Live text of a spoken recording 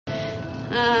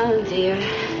Oh, dear.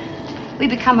 We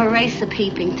become a race of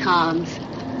peeping Toms.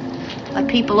 What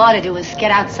people ought to do is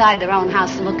get outside their own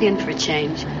house and look in for a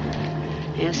change.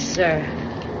 Yes, sir.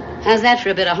 How's that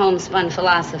for a bit of homespun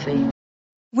philosophy?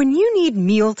 When you need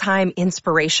mealtime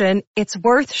inspiration, it's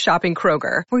worth shopping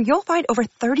Kroger, where you'll find over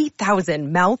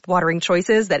 30,000 mouth-watering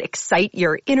choices that excite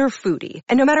your inner foodie.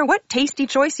 And no matter what tasty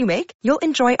choice you make, you'll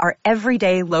enjoy our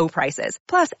everyday low prices,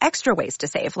 plus extra ways to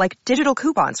save, like digital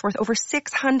coupons worth over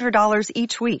 $600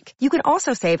 each week. You can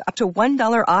also save up to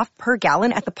 $1 off per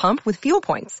gallon at the pump with fuel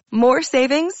points. More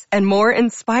savings and more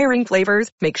inspiring flavors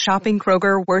make shopping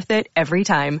Kroger worth it every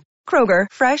time. Kroger,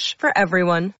 fresh for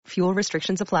everyone. Fuel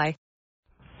restrictions apply.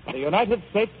 The United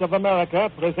States of America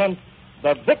presents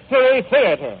the Victory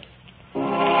Theater.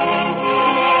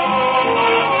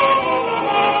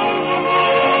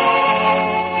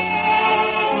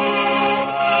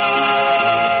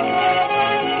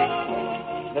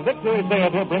 The Victory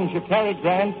Theater brings you Cary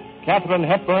Grant, Katharine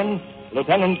Hepburn,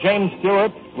 Lieutenant James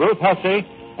Stewart, Ruth Hussey,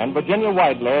 and Virginia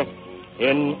Weidler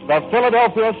in The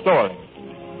Philadelphia Story.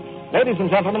 Ladies and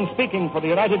gentlemen, speaking for the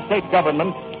United States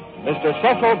government, Mr.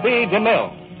 Cecil B.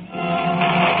 DeMille.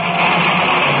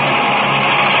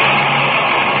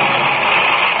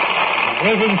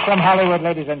 Greetings from Hollywood,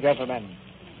 ladies and gentlemen.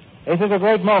 This is a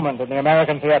great moment in the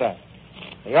American theater.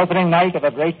 The opening night of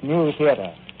a great new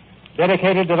theater,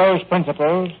 dedicated to those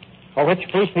principles for which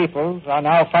free peoples are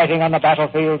now fighting on the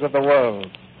battlefields of the world.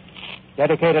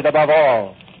 Dedicated above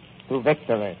all to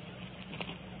victory.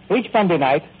 Each Sunday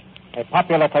night, a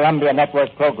popular Columbia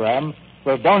Network program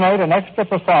will donate an extra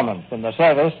performance in the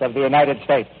service of the United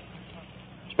States.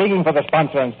 Speaking for the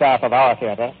sponsor and staff of our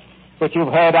theater, which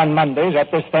you've heard on Mondays at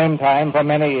this same time for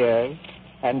many years,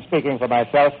 and speaking for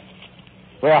myself,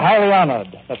 we are highly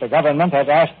honored that the government has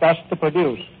asked us to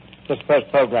produce this first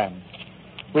program.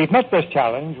 We've met this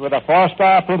challenge with a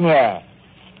 4-star premiere,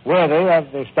 worthy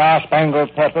of the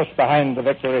star-spangled purpose behind the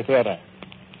Victory Theater.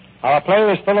 Our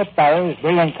play is Philip Barry's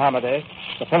brilliant comedy,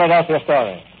 The Philadelphia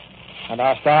Story, and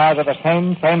our stars are the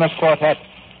same famous quartet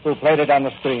who played it on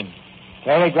the screen: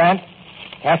 Cary Grant,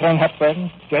 Katharine Hepburn,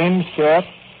 James Stewart,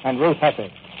 and Ruth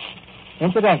Hussey.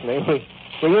 Incidentally,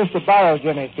 we used to borrow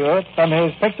Jimmy Stewart from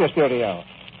his picture studio.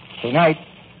 Tonight,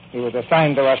 he was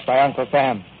assigned to us by Uncle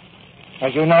Sam.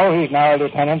 As you know, he's now a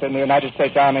lieutenant in the United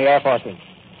States Army Air Forces.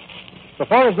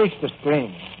 Before it reached the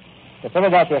screen, The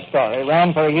Philadelphia Story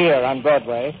ran for a year on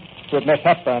Broadway with Miss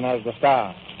Hepburn as the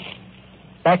star.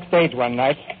 Backstage one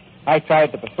night, I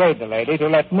tried to persuade the lady to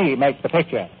let me make the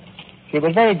picture. She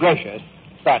was very gracious,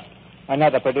 but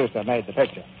another producer made the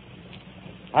picture.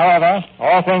 However,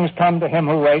 all things come to him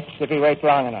who waits if he waits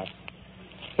long enough.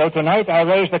 So tonight I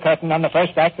raised the curtain on the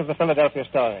first act of The Philadelphia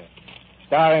Story,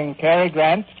 starring Cary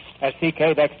Grant as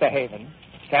C.K. Dexter Haven,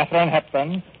 Katharine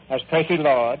Hepburn as Tracy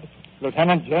Lord,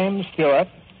 Lieutenant James Stewart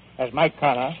as Mike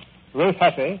Connor, Ruth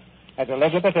Hussey as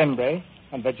Elizabeth Embry,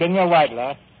 and Virginia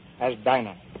Weidler as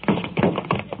Dinah.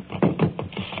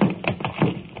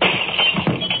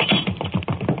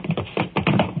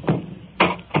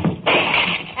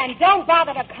 And don't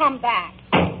bother to come back.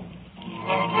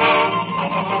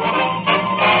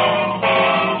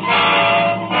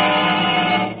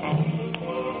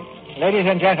 Ladies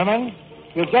and gentlemen,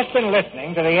 you've just been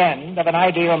listening to the end of An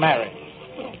Ideal Marriage.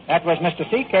 That was Mr.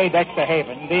 C.K. Dexter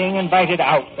Haven being invited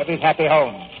out of his happy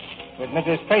home, with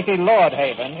Mrs. Tracy Lord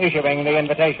Haven issuing the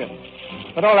invitation.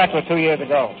 But all that was 2 years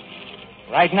ago.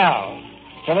 Right now,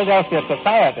 Philadelphia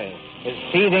society is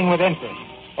seething with interest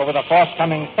over the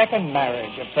forthcoming second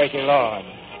marriage of Tracy Lord.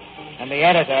 And the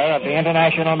editor of the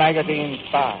international magazine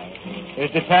Spy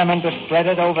is determined to spread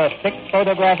it over 6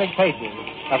 photographic pages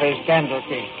of his scandal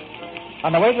sheet.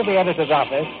 On the way to the editor's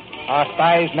office are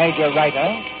Spy's major writer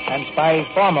and Spy's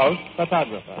foremost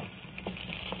photographer.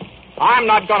 I'm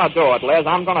not going to do it, Liz.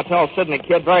 I'm going to tell Sidney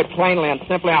Kid very plainly and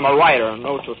simply I'm a writer and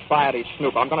no society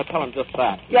snoop. I'm going to tell him just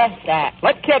that. Just that.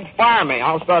 Let Kid fire me.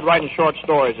 I'll start writing short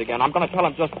stories again. I'm going to tell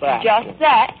him just that. Just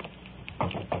that.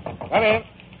 Come in.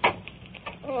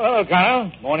 Oh, hello,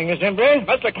 Connor. Morning, Miss Embry.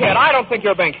 Mr. Kid, I don't think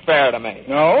you're being fair to me.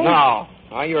 No? No.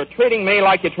 You're treating me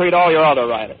like you treat all your other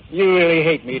writers. You really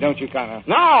hate me, don't you, Connor?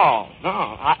 No.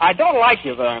 I don't like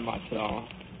you very much, though.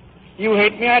 You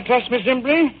hate me, I trust, Miss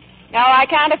Embry? No, I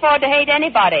can't afford to hate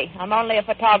anybody. I'm only a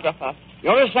photographer.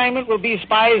 Your assignment will be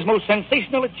Spy's most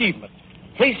sensational achievement.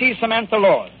 Tracy Samantha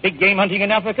Lord. Big game hunting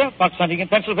in Africa, fox hunting in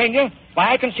Pennsylvania.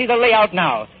 Why, I can see the layout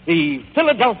now. The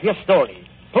Philadelphia Story.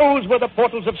 Closed were the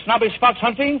portals of snobbish fox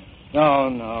hunting?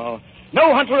 No.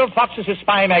 No hunter of foxes is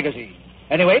Spy magazine.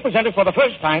 Anyway, presented for the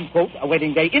first time, quote, a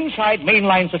wedding day inside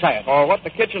mainline society. Or what the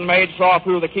kitchen maid saw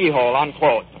through the keyhole,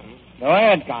 unquote. Go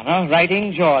ahead, Connor.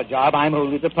 Writing's your job. I'm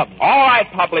only the publisher. All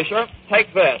right, publisher.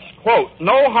 Take this. Quote,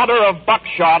 no hunter of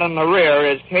buckshot in the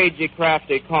rear is cagey,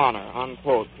 crafty Connor.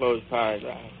 Unquote. Closed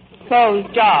paragraph.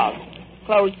 Closed job.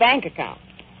 Closed bank account.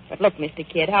 But look, Mr.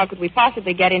 Kidd, how could we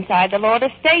possibly get inside the Lord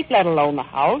estate, let alone the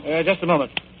house? Just a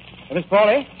moment. Miss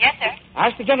Pauley? Yes, sir.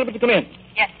 Ask the gentleman to come in.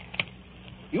 Yes, sir.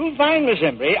 You'll find, Miss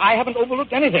Embry, I haven't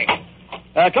overlooked anything.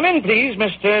 Come in, please,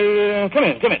 Mr. Come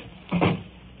in.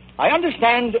 I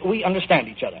understand we understand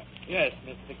each other. Yes,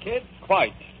 Mr. Kidd,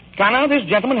 quite. Connor, this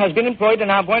gentleman has been employed in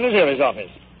our Buenos Aires office.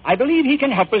 I believe he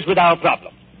can help us with our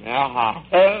problem.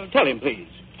 Uh-huh. Tell him, please.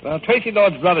 Well, Tracy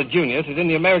Lord's brother, Junius, is in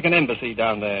the American embassy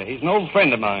down there. He's an old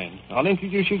friend of mine. I'll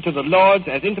introduce you to the Lords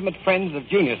as intimate friends of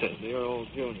Junius's. Dear old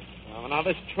Junius. Now,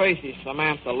 this Tracy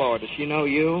Samantha Lord, does she know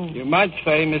you? You might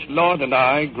say Miss Lord and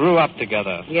I grew up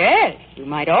together. Yes. You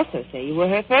might also say you were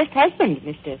her first husband,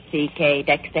 Mr. C.K.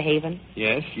 Dexter Haven.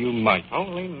 Yes, you might.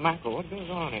 Holy mackerel, what goes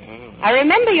on here? I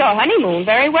remember your honeymoon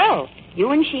very well. You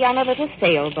and she on a little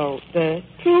sailboat. The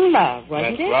True Love,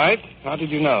 wasn't That's it? right. How did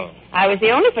you know? I was the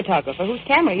only photographer whose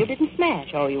camera you didn't smash.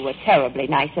 Oh, you were terribly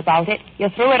nice about it. You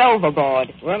threw it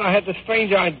overboard. Well, I had the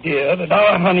strange idea that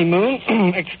our honeymoon,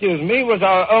 was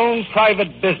our own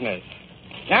private business.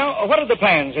 Now, what are the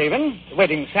plans, Haven? The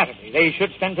wedding's Saturday. They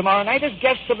should spend tomorrow night as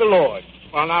guests of the Lord.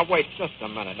 Well, now, wait just a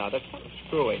minute. Now, there's something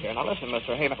screwy here. Now, listen,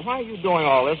 Mr. Haven, why are you doing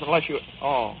all this unless you...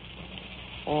 Oh,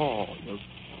 you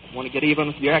want to get even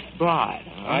with your ex-bride,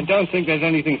 huh? I don't think there's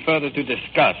anything further to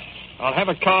discuss. I'll have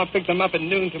a car pick them up at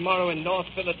noon tomorrow in North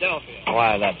Philadelphia.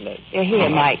 Why, that Liz? Here,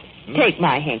 Mike. Take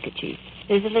my handkerchief.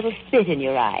 There's a little spit in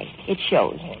your eye. It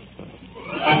shows.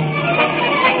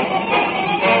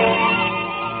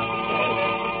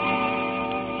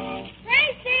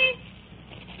 Tracy!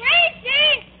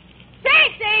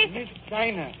 Miss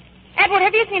Dinah. Edward,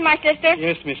 have you seen my sister?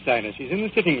 Yes, Miss Dinah. She's in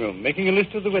the sitting room, making a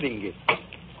list of the wedding gifts.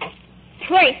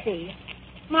 Tracy.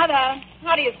 Mother,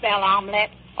 how do you spell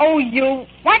omelet? Oh, you.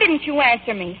 Why didn't you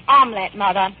answer me? Omelet,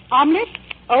 Mother. Omelet?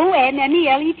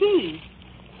 O-M-M-E-L-E-T.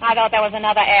 I thought that was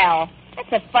another L.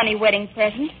 That's a funny wedding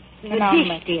present. An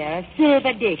omelet, dear.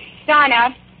 Silver dish.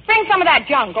 Dinah, bring some of that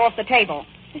junk off the table.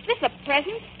 Is this a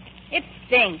present? It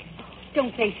stinks.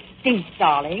 Don't say stinks,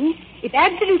 darling. If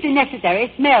absolutely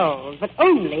necessary, smells, but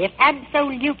only if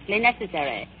absolutely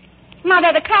necessary.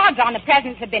 Mother, the cards on the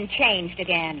presents have been changed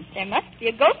again. There must be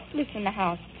a ghost loose in the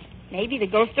house. Maybe the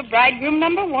ghost of bridegroom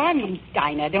number 1.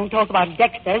 Dinah, don't talk about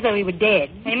Dexter as though he were dead.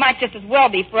 He might just as well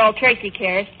be for all Tracy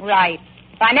cares. Right.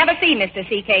 If I never see Mr.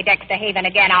 C.K. Dexter Haven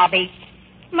again, I'll be...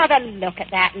 Mother, look at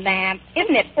that lamp.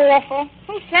 Isn't it awful?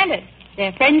 Who sent it?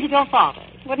 They're friends of your father's.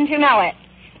 Wouldn't you know it?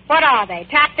 What are they,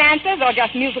 tap dancers or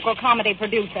just musical comedy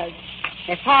producers?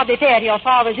 It's hardly fair to your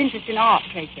father's interest in art,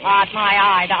 Tracy. Art, my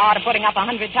eye. The art of putting up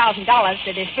 $100,000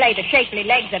 to display the shapely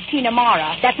legs of Tina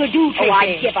Mara. That would do, Tracy. Oh,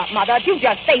 I give up, Mother. You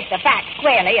just face the facts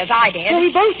squarely, as I did. Well,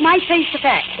 we both might face the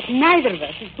facts, but neither of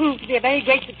us has proved to be a very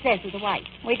great success as a wife.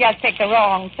 We just picked the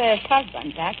wrong first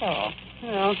husband, that's all.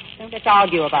 Well, let's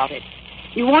argue about it.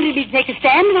 You wanted me to take a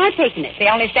stand, and I've taken it.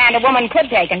 The only stand a woman could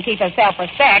take and keep her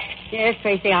self-respect. Yes,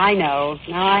 Tracy, I know.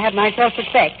 Now I have my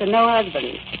self-respect and no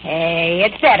husband. Hey,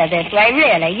 it's better this way,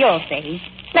 really. You'll see.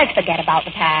 Let's forget about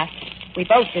the past. We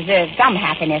both deserve some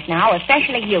happiness now,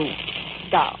 especially you.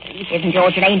 Darling. Isn't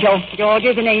George an angel? George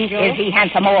is an angel. Is he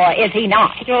handsome or is he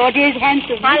not? George is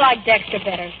handsome. I like Dexter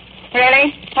better.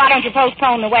 Really? Why don't you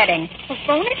postpone the wedding?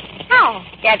 Postpone it? How?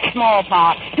 Get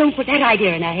smallpox. Don't put that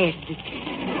idea in our heads.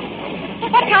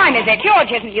 What time is it?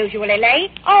 George isn't usually late.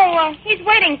 Oh, he's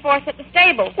waiting for us at the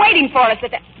stable. Waiting for us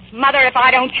at the... Mother, if I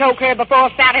don't choke her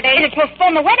before Saturday, it'd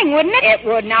postpone the wedding, wouldn't it? It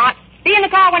would not. Be in the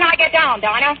car when I get down,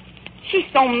 Dinah. She's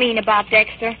so mean about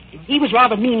Dexter. He was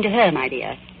rather mean to her, my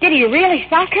dear. Did he really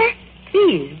sock her?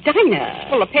 Please, Dinah.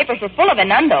 Well, the papers were full of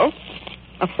innuendo.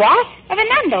 Of what? Of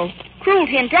innuendo.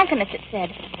 Cruelty and drunkenness, it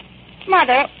said.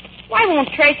 Mother... why won't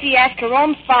Tracy ask her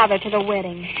own father to the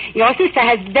wedding? Your sister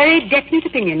has very definite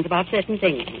opinions about certain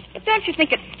things. But don't you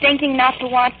think it's stinking not to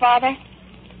want father?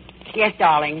 Yes,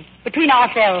 darling. Between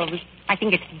ourselves, I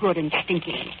think it's good and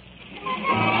stinking.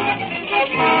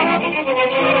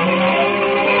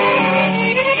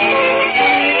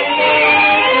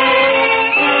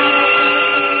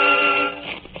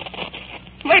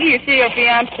 Wait till you see your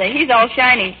fiancé. He's all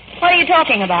shiny. What are you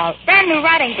talking about? Brand new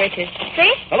riding breeches.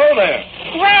 See? Hello there.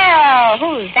 Well,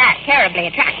 who's that terribly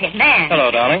attractive man? Hello,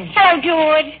 darling. Hello,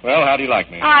 George. Well, how do you like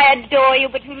me? I adore you,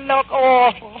 but you look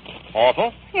awful.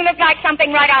 Awful? You look like something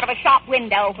right out of a shop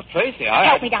window. Tracy,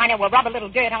 Help me, Dinah. We'll rub a little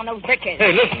dirt on those breeches. Hey,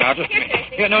 listen now, just... Here,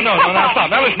 Tracy. Here, no, stop.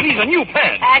 Now, listen, these are new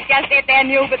pants. That's just it. They're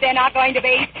new, but they're not going to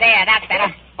be. There, that's better.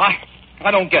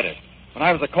 I don't get it. When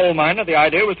I was a coal miner, the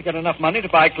idea was to get enough money to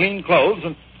buy clean clothes,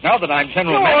 and now that I'm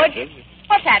general manager...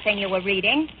 What's that thing you were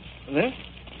reading? This?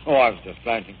 Oh, I was just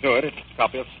glancing through it. It's a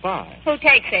copy of Spy. Who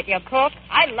takes it? Your cook?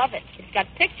 I love it. It's got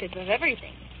pictures of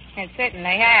everything. It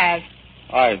certainly has.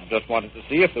 I just wanted to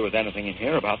see if there was anything in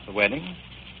here about the wedding.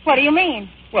 What do you mean?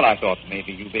 Well, I thought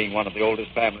maybe you being one of the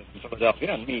oldest families in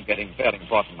Philadelphia and me getting fairly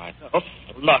important myself.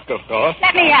 Luck, of course.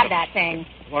 Let me have that thing.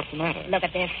 What's the matter? Look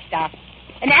at this stuff.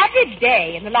 An average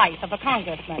day in the life of a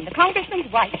congressman. The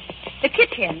congressman's wife. The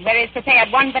kitchen, where is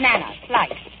prepared 1 banana,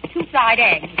 sliced. 2 fried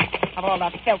eggs. Of all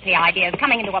the filthy ideas,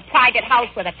 coming into a private house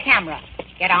with a camera.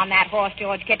 Get on that horse,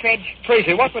 George Kittredge.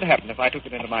 Tracy, what would happen if I took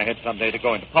it into my head someday to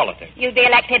go into politics? You'd be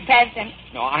elected president.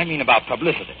 No, I mean about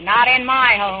publicity. Not in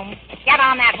my home. Get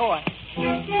on that horse.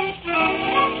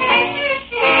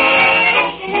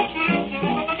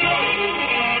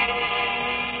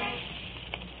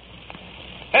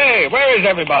 Hey, where is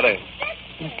everybody?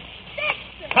 Dexter!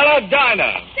 Hello,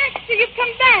 Dinah. Dexter, you've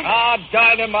come back. Ah,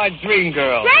 Dinah, my dream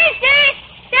girl. Tracy!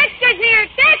 Dexter's here!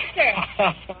 Dexter!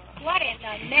 What in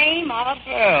the name of...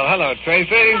 Well, hello,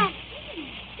 Tracy. Oh,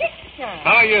 Dexter.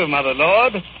 How are you, Mother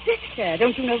Lord? Dexter,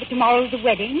 don't you know that tomorrow's the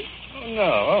wedding? Oh,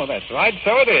 no. Oh, that's right.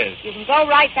 So it is. You can go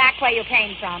right back where you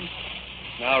came from.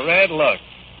 Now, Red, look.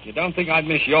 You don't think I'd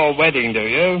miss your wedding, do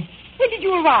you? When did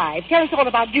you arrive? Tell us all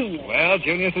about Junior. Well,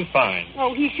 Junius is fine.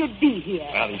 Oh, he should be here.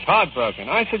 Well, he's heartbroken.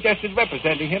 I suggested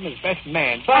representing him as best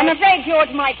man, but... I'm afraid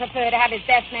George might prefer to have his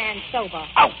best man sober.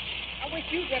 Oh! I wish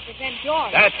you'd represent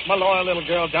George. That's my loyal little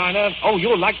girl, Dinah. Oh,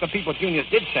 you'll like the people Junius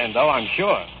did send, though, I'm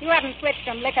sure. You haven't switched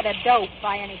from liquor to dope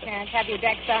by any chance, have you,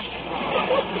 Dexter?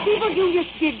 The people Junius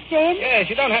did send? Yes,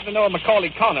 you don't have to know a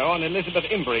Macaulay Connor or an Elizabeth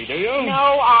Imbrie, do you?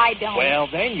 No, I don't. Well,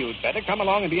 then you'd better come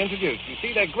along and be introduced. You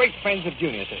see, they're great friends of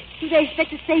Junius's. Do they expect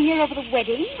to stay here over the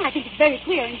wedding? I think it's very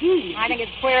queer indeed. I think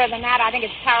it's queerer than that. I think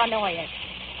it's paranoia.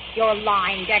 You're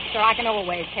lying, Dexter. I can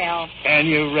always tell. Can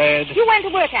you, Red? You went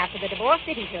to work after the divorce,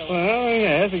 didn't you? Well,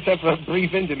 yes, except for a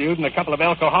brief interlude in a couple of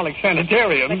alcoholic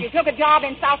sanitariums. But you took a job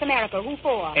in South America. Who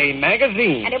for? A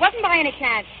magazine. And it wasn't by any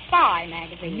chance Spy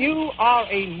magazine. You are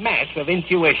a mass of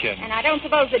intuition. And I don't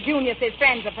suppose the Junius's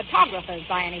friends are photographers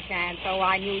by any chance. Oh,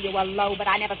 I knew you were low, but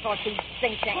I never thought you'd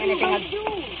think to anything of...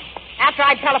 After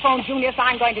I telephone Junius,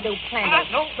 I'm going to do plenty.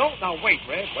 No, wait,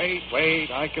 Red,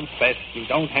 wait. I confess you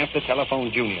don't have to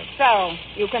telephone Junius. So,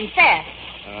 you confess?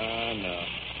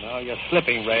 No, you're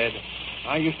slipping, Red.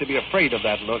 I used to be afraid of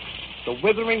that look. The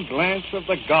withering glance of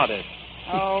the goddess.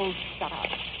 Oh, shut up.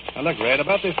 Now, look, Red,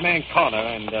 about this man Connor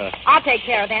and, I'll take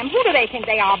care of them. Who do they think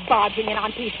they are, barging in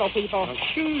on peaceful people? Oh,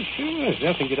 sure. There's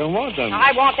nothing you don't want them.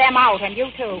 I want them out, and you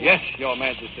too. Yes, Your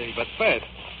Majesty, but first,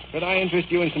 could I interest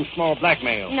you in some small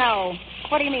blackmail? No.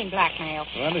 What do you mean, blackmail?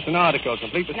 Well, it's an article,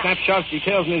 complete with snapshots,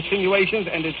 details, and insinuations,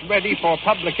 and it's ready for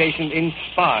publication in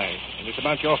Spy. And it's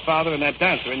about your father and that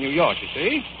dancer in New York, you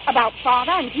see? About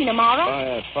Father and Tina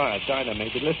Mara? Fire. Dinah may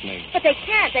be listening. But they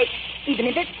can't. Even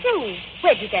if it's true.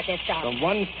 Where'd you get this stuff? From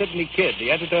one Sidney Kidd,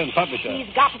 the editor and publisher.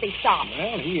 He's got to be stopped.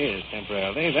 Well, he is,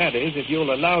 temporarily. That is, if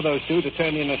you'll allow those two to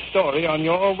turn in a story on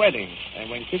your wedding. And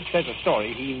when Kidd says a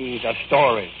story, he means a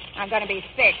story. I'm going to be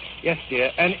sick. Yes,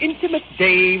 dear. An intimate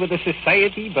day with a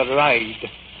society bride.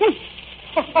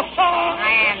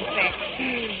 I am sick.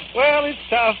 Well, it's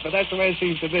tough, but that's the way it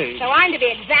seems to be. So I'm to be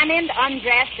examined,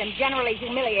 undressed, and generally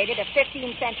humiliated at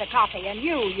 15 cents a copy. And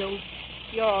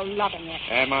you're loving it.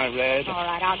 Am I, Red? All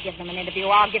right, I'll give them an interview.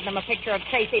 I'll give them a picture of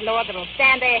Tracy Lord that'll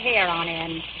stand their hair on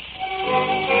end.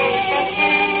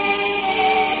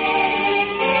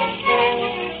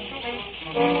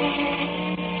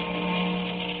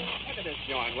 Look at this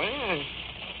joint, will you?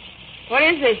 What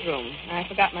is this room? I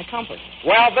forgot my compass.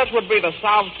 Well, this would be the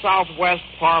south-southwest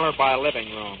parlor by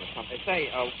living room or something. Say,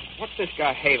 what's this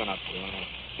guy Haven up to?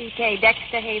 C.K.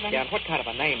 Dexter Haven? Yeah, and what kind of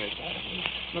a name is that?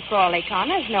 Macaulay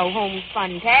Connor's no home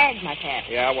fun tag, my pet.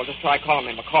 Yeah, well, just try calling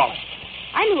me Macaulay.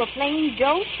 I knew a plain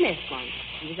Joe Smith once.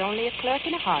 He was only a clerk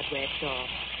in a hardware store.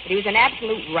 But he was an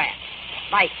absolute rat.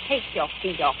 Like, take your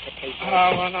feet off the table.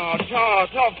 Oh, well, no.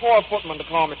 Tell poor footman to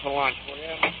call me for lunch, will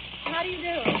you? How do you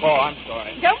do? Oh, I'm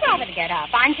sorry. Don't bother to get up.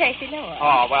 I'm Tracy Lord.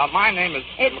 Oh, well, my name is...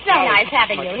 It's so Macaulay. nice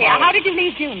having you here. How did you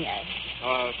leave Junior?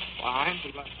 Fine.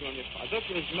 This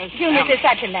is Miss... Junior is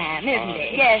such a lamb, isn't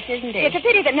he? Yes, isn't he? It's a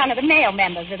pity that none of the male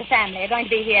members of the family are going to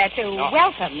be here to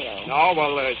welcome you. No,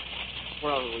 well,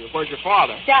 where's your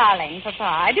father? Darling, Papa,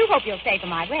 I do hope you'll stay for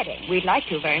my wedding. We'd like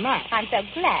to very much. I'm so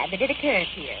glad that it occurred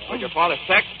to you. Was your father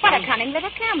sick? What a cunning little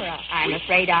camera. I'm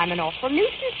afraid I'm an awful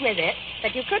nuisance with it,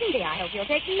 but you couldn't be. I hope you'll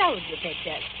take loads of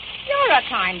pictures. You're a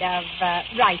kind of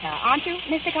writer, aren't you,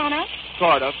 Mr. Connor?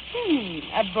 Sort of.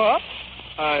 A book?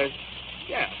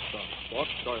 Yes, book.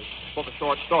 book of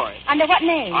short stories. Under what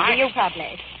name I- do you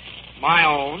publish? My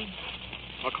own,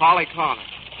 Macaulay Connor.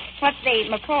 What's the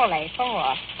Macaulay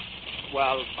for?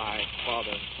 Well, my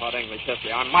father taught English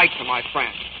history. I'm Mike to my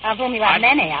friends. Of whom you have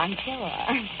many, I'm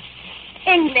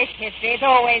sure. English history has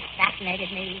always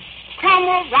fascinated me.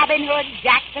 Cromwell, Robin Hood,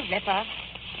 Jack the Ripper.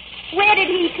 Where did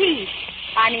he teach?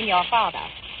 I mean your father.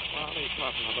 Well, he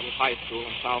taught in a little high school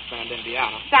in South Bend,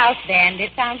 Indiana. South Bend.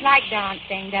 It sounds like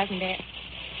dancing, doesn't it?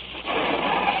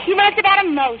 You must have had a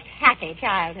most happy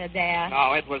childhood there.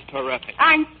 No, it was terrific.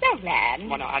 I'm so glad.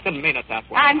 Well, no, I didn't mean it that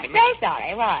way. I'm I mean- so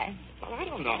sorry. Why? Well, I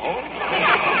don't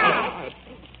know.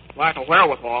 Lack of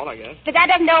wherewithal, I guess. But that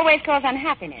doesn't always cause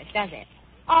unhappiness, does it?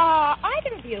 Are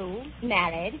either of you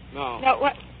married? No. No,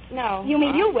 what? No. You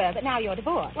mean you were, but now you're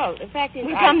divorced. Well, the fact is...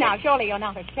 Well, come now, surely you're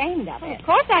not ashamed of Well, it. of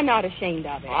course I'm not ashamed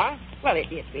of it. What? Well, it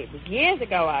was years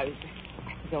ago. I was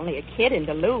only a kid in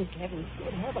Duluth. Good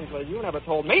heavens, well, you never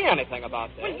told me anything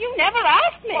about this. Well, you never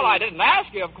asked me. Well, I didn't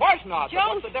ask you, of course not. But Joe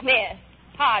what's the difference? Smith,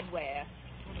 hardware.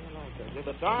 You're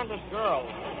the darndest girl.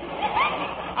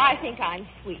 I think I'm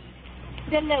sweet.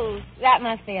 Duluth, that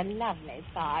must be a lovely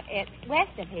spot. It's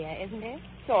west of here, isn't it?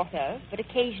 Sort of, but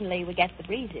occasionally we get the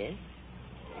breezes.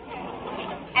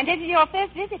 And this is your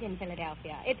first visit in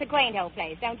Philadelphia. It's a quaint old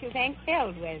place, don't you think?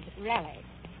 Filled with relics.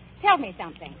 Tell me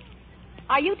something.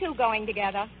 Are you two going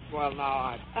together? Well, now,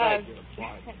 I beg your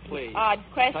pardon. Please. Odd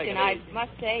Take question, it I easy.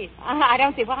 must say. I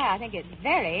don't see why. I think it's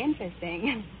very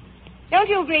interesting. Don't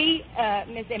you agree,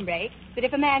 Miss Imbrake, that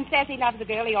if a man says he loves a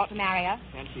girl, he ought to marry her?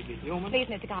 Can she be human? Please,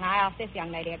 Mr. Connor, I asked this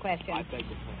young lady a question. I beg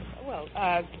your pardon.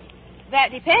 Well,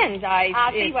 that depends.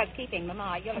 I'll see what's keeping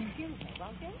Mama. You'll excuse me,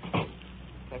 won't you?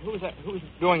 Say, who's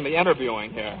doing the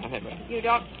interviewing here? You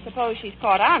don't suppose she's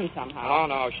caught on somehow? Oh,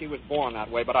 no, she was born that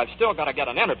way, but I've still got to get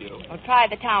an interview. Well, try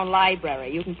the town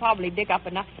library. You can probably dig up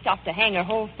enough stuff to hang her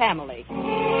whole family.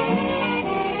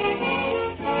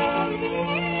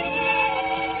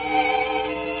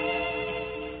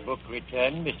 Book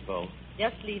returned, Miss Bolt.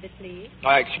 Just leave it, please.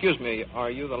 Excuse me, are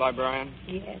you the librarian?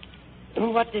 Yes.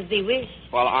 What does thee wish?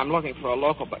 Well, I'm looking for a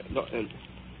local...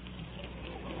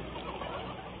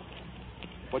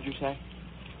 what'd you say?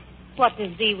 What does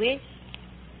thee wish?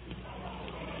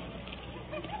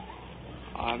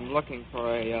 I'm looking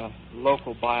for a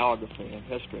local biography of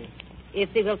history. If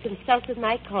they will consult with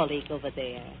my colleague over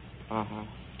there. Uh-huh.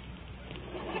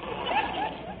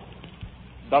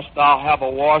 Dost thou have a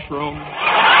washroom?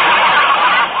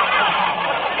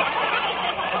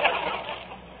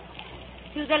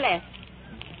 To the left.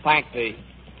 Thank thee.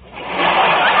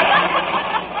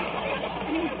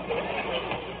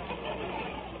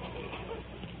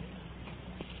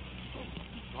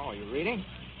 Oh, you reading?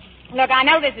 Look, I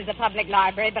know this is a public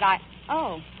library, but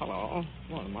Oh, Hello.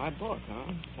 Well, my book,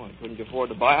 huh? Well, couldn't you afford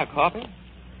to buy a copy?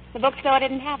 the bookstore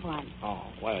didn't have one. Oh,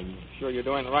 well, sure you're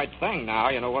doing the right thing now.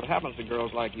 You know what happens to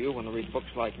girls like you when they read books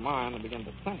like mine and begin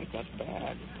to think. That's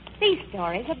bad. These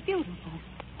stories are beautiful.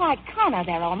 Why, Connor,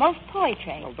 they're almost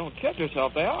poetry. Well, don't kid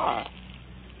yourself. They are.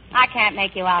 I can't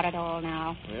make you out at all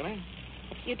now. Really?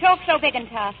 You talk so big and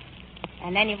tough,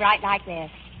 and then you write like this.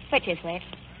 Which is which?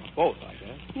 Both, I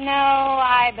guess. No,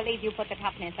 I believe you put the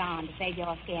toughness on to save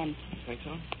your skin. Think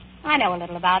so? I know a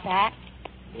little about that.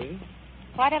 Do you?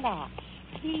 Quite a lot.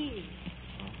 Gee.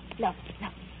 Look.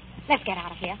 Let's get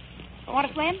out of here. Want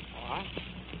to swim? All right.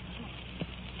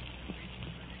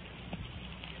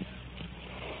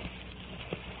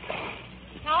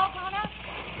 No, Connor?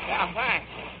 Yeah, thanks.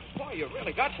 Boy, you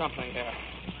really got something here.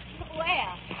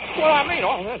 Where? Well, I mean,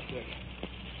 all this.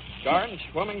 Garden,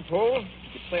 swimming pool.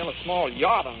 You could sail a small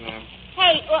yacht on there.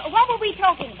 Hey, what were we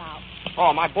talking about?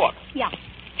 Oh, my book. Yeah.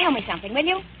 Tell me something, will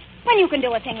you? When you can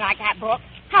do a thing like that book,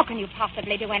 how can you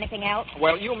possibly do anything else?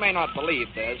 Well, you may not believe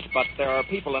this, but there are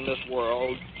people in this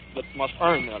world that must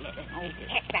earn their living. Oh,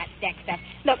 heck that Dexter.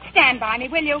 Look, stand by me,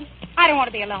 will you? I don't want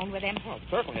to be alone with him. Well,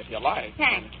 certainly, if you like.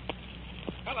 Thanks.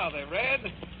 Hello there, Red.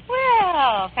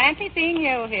 Well, fancy seeing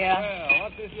you here. Well,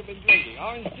 what's this you've been drinking?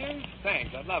 Orange juice?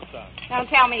 Thanks, I'd love some. Don't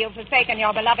tell me you've forsaken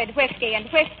your beloved whiskey and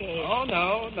whiskey. Oh,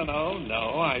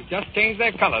 no. I've just changed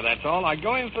their color, that's all. I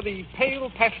go in for the pale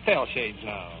pastel shades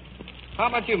now. How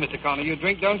about you, Mr. Connor? You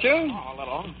drink, don't you? Oh, a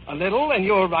little. A little, and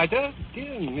you're a writer?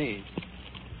 Dear me.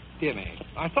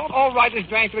 I thought all writers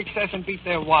drank to excess and beat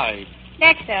their wives.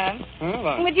 Dexter,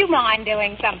 Huh? would you mind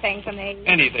doing something for me?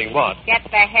 Anything, what? Get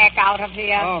the heck out of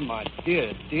here. Oh, my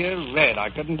dear Red, I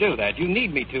couldn't do that. You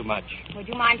need me too much. Would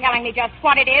you mind telling me just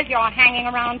what it is you're hanging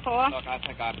around for? Look, I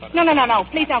think I'd better... No.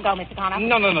 Please don't go, Mr. Connor.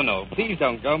 No. Please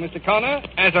don't go, Mr. Connor.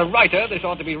 As a writer, this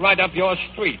ought to be right up your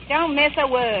street. Don't miss a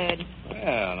word.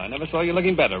 Well, I never saw you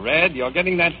looking better, Red. You're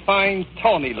getting that fine,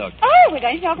 tawny look. Oh, we're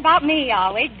going to talk about me,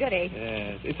 are we? Goody.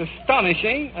 Yes, it's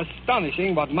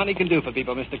astonishing what money can do for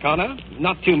people, Mr. Connor.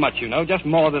 Not too much, you know, just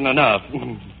more than enough.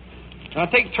 Now,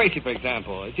 take Tracy, for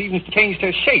example. It's even changed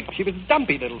her shape. She was a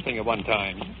dumpy little thing at one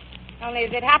time. Only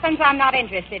as it happens, I'm not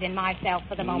interested in myself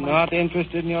for the moment. Not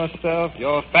interested in yourself?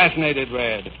 You're fascinated,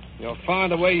 Red. You're far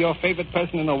and away your favorite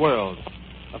person in the world.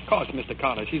 Of course, Mr.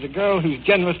 Connor, she's a girl who's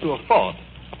generous to a fault,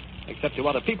 except to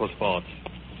other people's faults.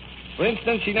 For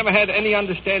instance, she never had any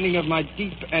understanding of my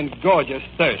deep and gorgeous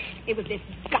thirst. It was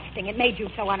disgusting. It made you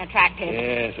so unattractive.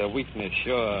 Yes, a weakness,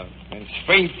 sure. And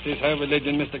strength is her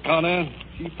religion, Mr. Connor.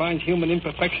 She finds human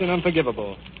imperfection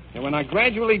unforgivable. And when I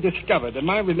gradually discovered that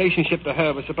my relationship to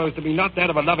her was supposed to be not that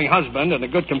of a loving husband and a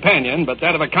good companion, but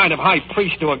that of a kind of high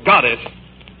priest to a goddess,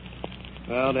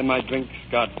 well, then my drinks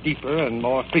got deeper and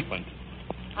more frequent.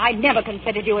 I never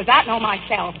considered you as that, nor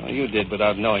myself. Well, you did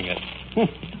without knowing it.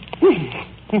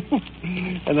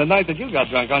 And the night that you got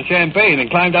drunk on champagne and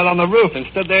climbed out on the roof and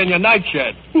stood there in your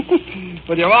nightshirt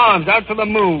with your arms out to the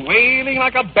moon, wailing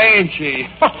like a banshee.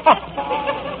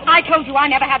 I told you I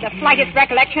never had the slightest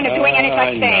recollection of doing any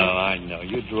such thing. I know.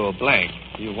 You drew a blank.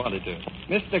 You wanted to.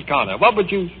 Mr. Connor, what would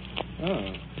you...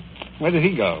 Oh, where did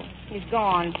he go? He's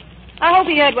gone. I hope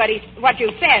he heard what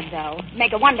you said, though.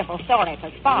 Make a wonderful story for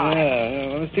Spy.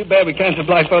 Yeah, well, it's too bad we can't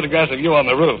supply photographs of you on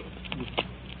the roof.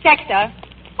 Dexter,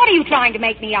 what are you trying to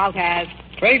make me out as?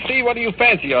 Tracy, what do you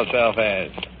fancy yourself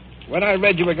as? When I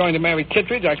read you were going to marry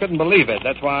Kittredge, I couldn't believe it.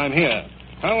 That's why I'm here.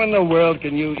 How in the world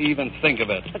can you even think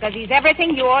of it? Because he's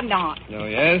everything you're not. Oh,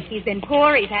 yes? He's been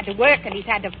poor, he's had to work, and he's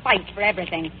had to fight for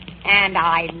everything. And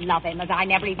I love him as I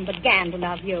never even began to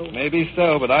love you. Maybe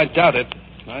so, but I doubt it.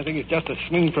 I think it's just a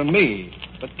swing from me.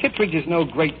 But Kittredge is no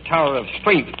great tower of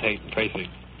strength, Tracy.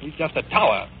 He's just a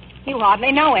tower. You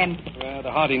hardly know him. Well,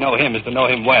 to hardly know him is to know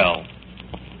him well.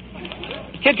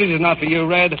 Kittredge is not for you,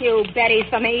 Red. You bet he's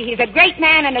for me. He's a great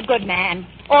man and a good man.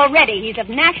 Already, he's of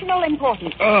national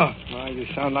importance. Oh, you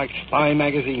sound like Spy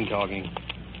magazine talking.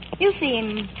 You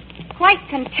seem quite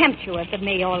contemptuous of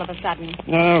me all of a sudden.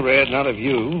 No, Red, not of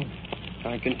you.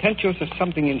 I'm contemptuous of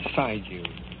something inside you.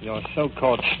 Your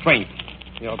so-called strength.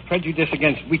 Your prejudice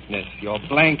against weakness. Your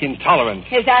blank intolerance.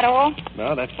 Is that all?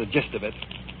 Well, that's the gist of it.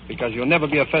 Because you'll never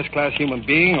be a first-class human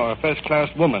being or a first-class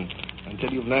woman until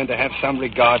you've learned to have some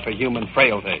regard for human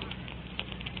frailty.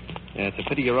 Yeah, it's a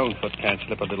pity your own foot can't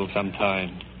slip a little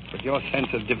sometime. But your sense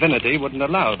of divinity wouldn't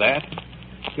allow that.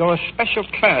 You're a special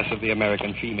class of the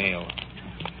American female.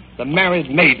 The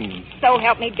married maidens. So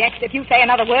help me, Dex. If you say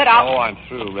another word, I'll... Oh, I'm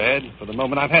through, Red. For the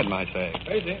moment, I've had my say.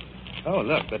 Crazy. Oh,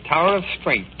 look, the Tower of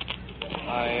Strength.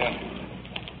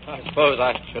 I suppose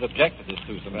I should object to this,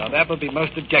 too, sir. Well, that would be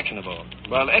most objectionable.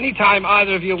 Well, any time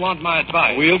either of you want my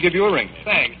advice... We'll give you a ring.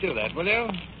 Thanks, do that, will you?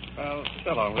 Well,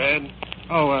 so long, Red.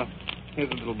 Oh, here's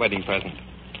a little wedding present.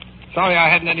 Sorry I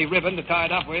hadn't any ribbon to tie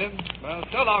it up with. Well,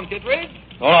 so long, Kittredge.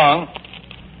 So long.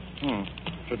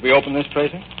 Should we open this,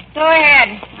 Tracy? Go ahead.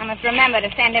 I must remember to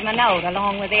send him a note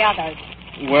along with the others.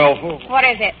 Well, What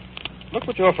is it? look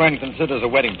what your friend considers a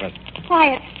wedding present.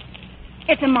 Why,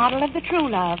 it's a model of the True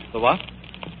Love. The what?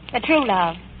 The True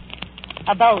Love.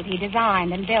 A boat he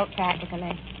designed and built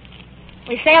practically.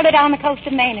 We sailed it down the coast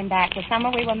of Maine and back the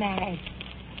summer we were married.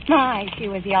 My, she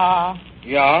was yaw.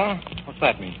 Yeah? What's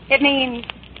that mean? It means...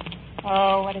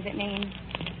 Oh, what does it mean?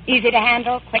 Easy to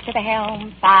handle, quick to the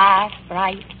helm, fast,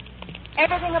 bright.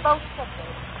 Everything a boat's supposed to.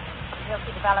 Until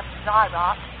she develops dry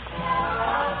rot.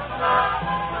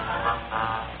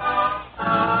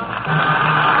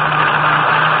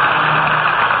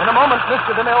 In a moment,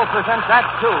 Mr. DeMille presents Act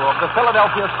Two of the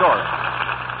Philadelphia Story.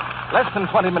 Less than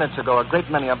 20 minutes ago, a great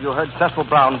many of you heard Cecil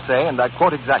Brown say, and I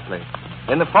quote exactly,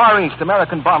 "In the Far East,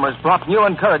 American bombers brought new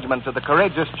encouragement to the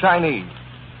courageous Chinese.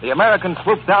 The Americans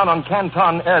swooped down on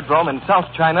Canton Airdrome in South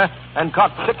China and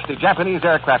caught 60 Japanese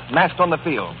aircraft massed on the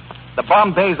field. The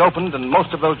bomb bays opened, and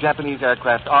most of those Japanese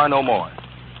aircraft are no more."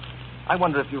 I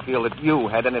wonder if you feel that you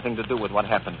had anything to do with what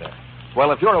happened there.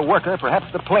 Well, if you're a worker, perhaps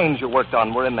the planes you worked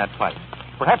on were in that fight.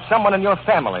 Perhaps someone in your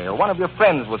family or one of your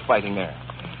friends was fighting there.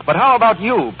 But how about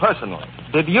you, personally?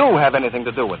 Did you have anything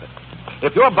to do with it?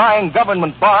 If you're buying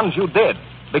government bonds, you did,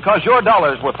 because your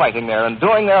dollars were fighting there and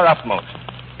doing their utmost.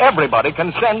 Everybody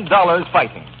can send dollars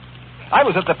fighting. I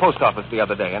was at the post office the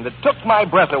other day, and it took my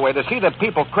breath away to see the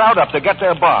people crowd up to get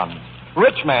their bonds.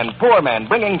 Rich man, poor man,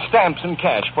 bringing stamps and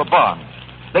cash for bonds.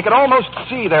 They could almost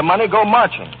see their money go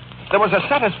marching. There was a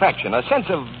satisfaction, a sense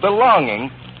of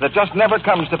belonging that just never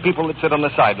comes to people that sit on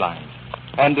the sidelines.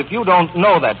 And if you don't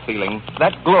know that feeling,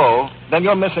 that glow, then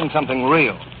you're missing something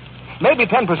real. Maybe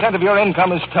 10% of your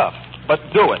income is tough, but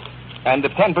do it. And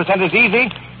if 10% is easy,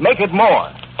 Make it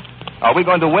more. Are we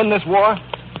going to win this war?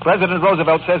 President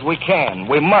Roosevelt says we can,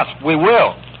 we must, we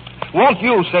will. Won't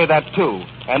you say that, too?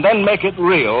 And then make it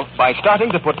real by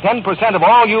starting to put 10% of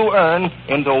all you earn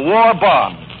into war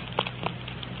bonds.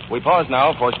 We pause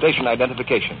now for station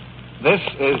identification. This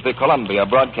is the Columbia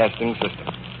Broadcasting System.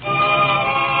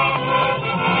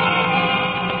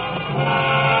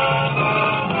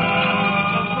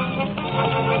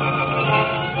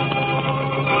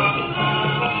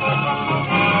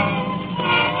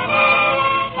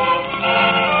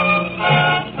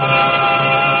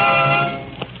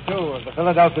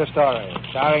 Philadelphia Story,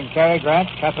 starring Cary Grant,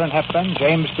 Katharine Hepburn,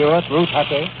 James Stewart, Ruth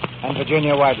Hussey, and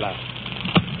Virginia Weidler.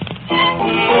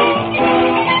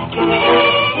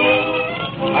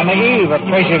 On the eve of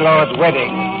Tracy Lord's wedding,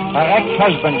 her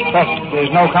ex-husband's quest is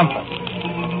no comfort.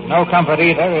 No comfort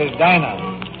either is Dinah,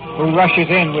 who rushes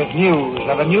in with news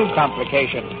of a new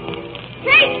complication.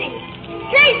 Tracy!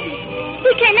 Tracy!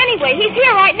 He came anyway. He's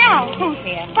here right now. Who's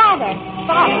here? Father.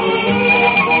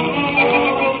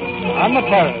 On the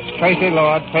terrace, Tracy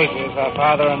Lord faces her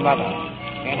father and mother.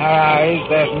 In her eyes,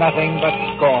 there's nothing but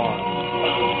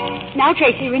scorn. Now,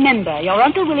 Tracy, remember, your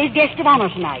Uncle Willie's guest of honor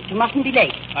tonight. You mustn't be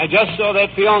late. I just saw that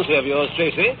fiancé of yours,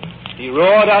 Tracy. He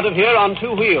roared out of here on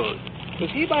 2 wheels. Does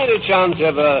he by any chance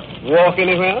ever walk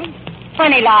anywhere?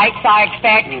 When he likes, I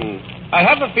expect. I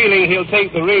have a feeling he'll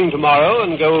take the ring tomorrow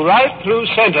and go right through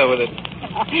center with it.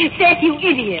 Seth, you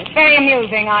idiot. Very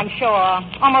amusing, I'm sure.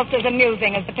 Almost as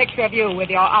amusing as the picture of you with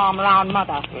your arm around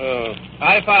Mother. Oh,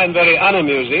 I find very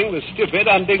unamusing the stupid,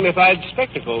 undignified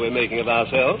spectacle we're making of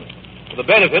ourselves for the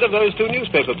benefit of those 2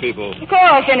 newspaper people. Of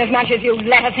course, inasmuch as you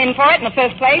let us in for it in the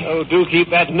first place. Oh, do keep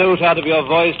that note out of your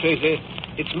voice, Tracy.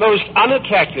 It's most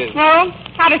unattractive. No?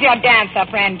 How does your dancer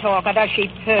friend talk, or does she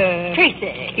purr?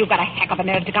 Tracy, you've got a heck of a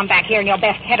nerve to come back here in your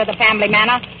best head of the family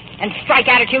manner and strike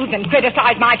attitudes and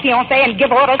criticize my fiancé and give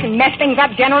orders and mess things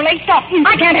up generally. Stop.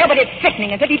 I can't help it. It's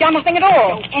sickening, as if he'd done nothing at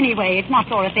all. Anyway, it's not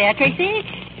your affair, Tracy.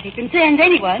 If it concerns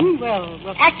anyone, well,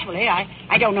 actually, I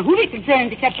don't know who it concerns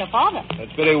except your father.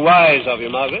 That's very wise of you,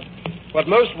 Margaret. What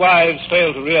most wives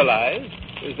fail to realize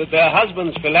is that their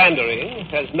husband's philandering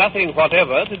has nothing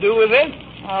whatever to do with them.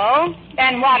 Oh?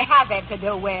 Then what has it to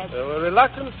do with? A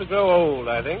reluctance to grow old,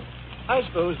 I think. I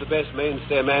suppose the best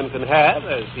mainstay a man can have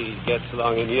as he gets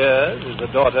along in years is a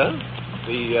daughter.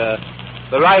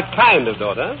 The right kind of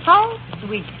daughter. How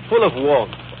sweet. Full of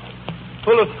warmth.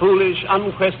 Full of foolish,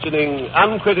 unquestioning,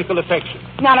 uncritical affection.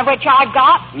 None of which I've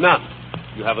got? None.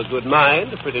 You have a good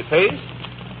mind, a pretty face.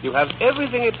 You have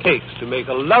everything it takes to make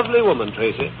a lovely woman,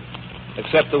 Tracy,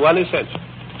 except the one essential.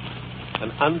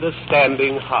 An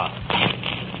understanding heart.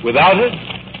 Without it,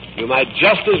 you might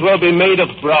just as well be made of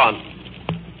bronze.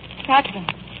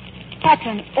 That's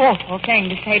an awful thing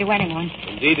to say to anyone.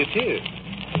 Indeed it is.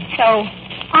 So,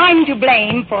 I'm to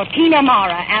blame for Tina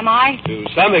Mara, am I? To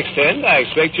some extent, I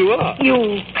expect you are.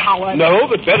 You coward. No,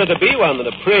 but better to be one than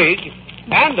a prig.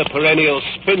 And a perennial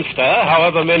spinster,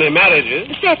 however many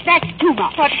marriages. Seth, that's too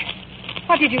much.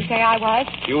 What did you say I was?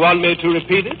 You want me to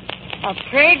repeat it? A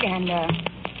prig and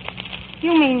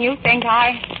You mean you think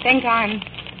I'm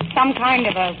some kind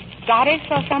of a goddess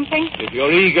or something? If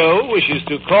your ego wishes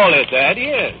to call it that,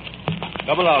 yes.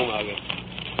 Come along, Margaret.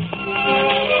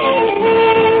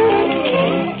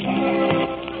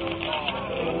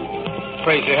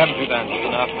 Tracy, haven't you danced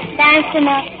enough? Danced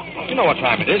enough. You know what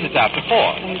time it is. It's after 4.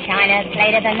 In China, it's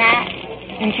later than that.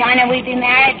 In China, we'd be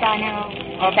married by now.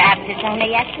 Or perhaps it's only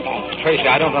yesterday. Tracy,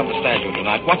 I don't understand you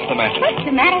tonight. What's the matter? What's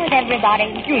the matter with everybody?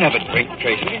 You never drink,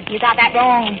 Tracy. You got that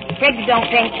wrong. Prigs don't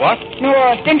drink. What?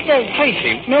 Nor spinsters.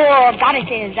 Tracy. Nor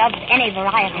goddesses of any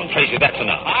variety. Tracy, that's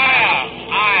enough.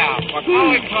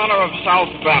 Macaulay Connor of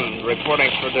South Bend reporting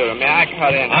for duty. May I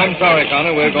cut in? I'm sorry,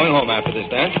 Connor. We're going home after this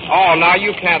dance. Oh, now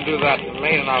you can't do that to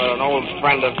me. Now an old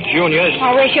friend of Junior's.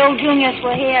 I wish old Junior's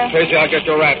were here. Tracy, I'll get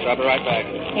your wraps. I'll be right back.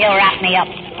 He'll wrap me up.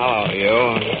 Hello,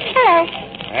 you. Hello.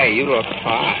 Hey, you look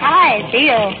fine. I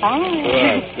feel fine.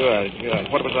 Good.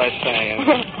 What was I saying?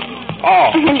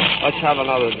 Let's have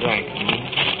another drink.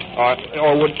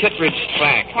 Or would Kittredge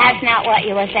thank? That's not what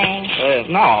you were saying.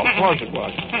 No, of course it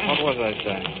was. What was I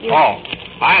saying?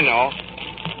 I know.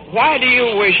 Why do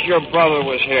you wish your brother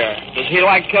was here? Does he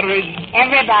like Kittredge?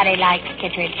 Everybody likes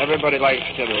Kittredge. Everybody likes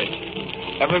Kittredge.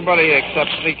 Everybody except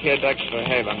C.K. Dexter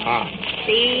Haven, huh?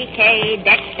 C.K.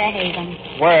 Dexter Haven.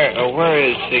 Where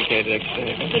is C.K. Dexter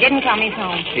Haven? He didn't come. He's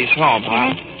home. He's home,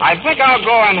 huh? I think I'll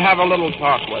go and have a little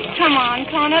talk with him. Come on,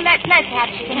 Connor. Let's have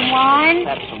some wine.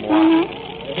 Have some wine.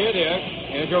 Here, dear.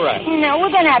 Here's your wrap. No, we're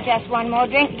going to have just one more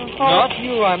drink before... Not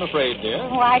you, I'm afraid, dear.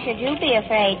 Why should you be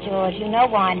afraid, George? You know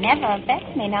wine never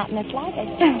affects me, not in the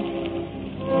slightest.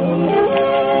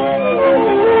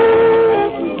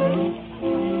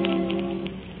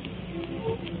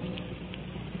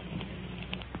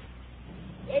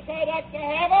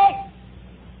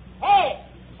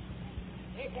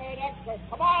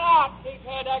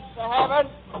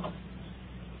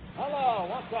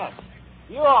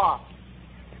 Sure. Well,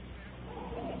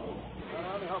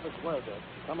 I hope it's worth it.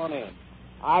 Come on in.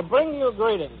 I bring you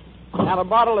greetings. And a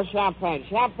bottle of champagne.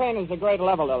 Champagne is a great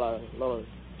leveler.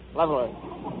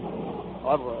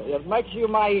 It makes you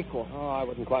my equal. Oh, I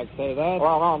wouldn't quite say that.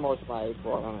 Well, almost my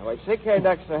equal, anyway. C.K.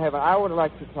 Dexter Heaven, I would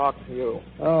like to talk to you.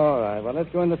 All right. Well, let's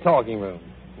go in the talking room.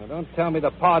 Now, don't tell me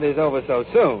the party's over so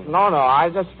soon. No, I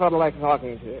just felt like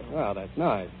talking to you. Well, that's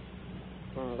nice.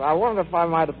 I wonder if I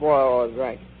might boil a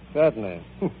drink. Certainly.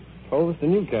 Close to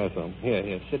Newcastle.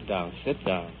 Here, sit down.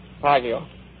 Thank you.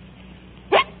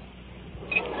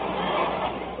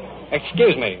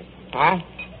 Excuse me. Huh?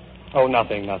 Oh,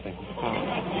 nothing.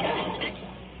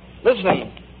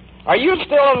 Listen, are you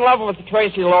still in love with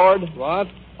Tracy Lord? What?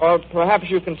 Or perhaps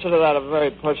you consider that a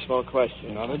very personal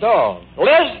question. Not at all.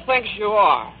 Liz thinks you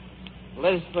are.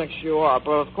 But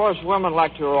of course women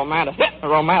like to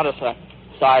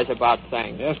romanticize about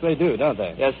things. Yes, they do, don't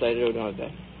they? Yes, they do, don't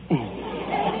they?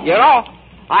 You know,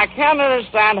 I can't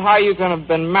understand how you can have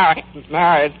been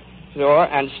married to her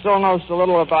and still know so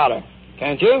little about her.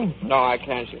 Can't you? No, I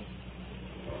can't.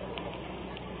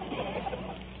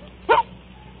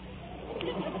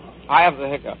 I have the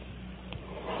hiccup.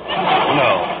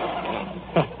 No.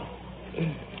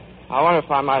 I wonder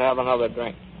if I might have another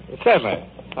drink. Certainly.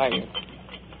 Thank you.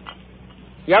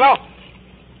 You know,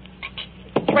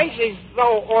 Tracy's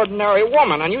no ordinary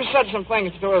woman, and you said some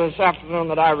things to her this afternoon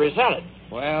that I resented.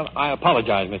 Well, I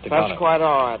apologize, Mr. Connor. That's quite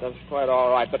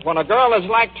all right. But when a girl is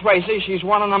like Tracy, she's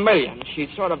one in a million. She's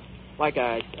sort of like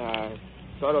a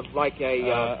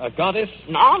goddess?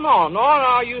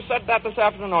 No. You said that this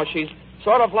afternoon. No, she's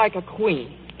sort of like a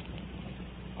queen.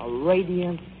 A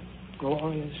radiant,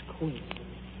 glorious queen.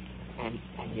 And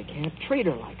you can't treat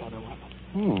her like other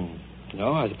women.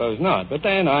 No, I suppose not. But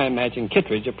then I imagine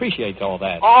Kittredge appreciates all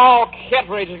that. Oh,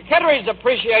 Kittredge. Kittredge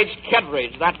appreciates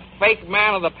Kittredge. That fake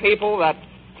man of the people, that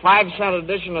 5-cent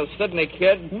edition of Sydney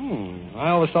Kid. I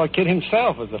always thought Kid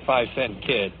himself was a 5-cent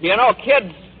kid. You know,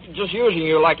 Kid's just using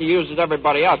you like he uses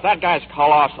everybody else. That guy's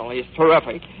colossal. He's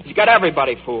terrific. He's got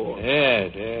everybody fooled.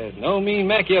 Yes. No mean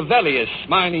Machiavelli is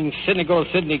smiling, cynical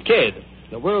Sydney Kid.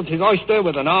 The world's his oyster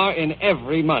with an R in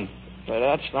every month. But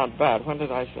that's not bad. When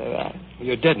did I say that?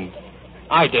 You didn't.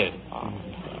 I did. Oh.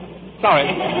 Sorry.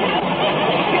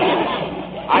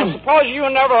 I suppose you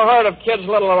never heard of Kid's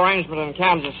little arrangement in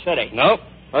Kansas City. Nope.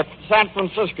 Or San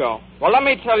Francisco. Well, let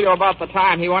me tell you about the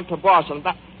time he went to Boston.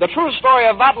 The true story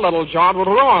of that little jaunt would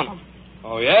ruin him.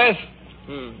 Oh, yes?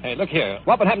 Hey, look here.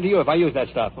 What would happen to you if I used that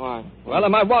stuff? Why? Well, I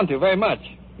might want to very much.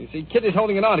 You see, Kid is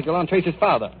holding an article on Tracy's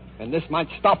father, and this might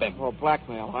stop him. Oh,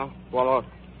 blackmail, huh?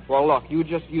 Well, look, you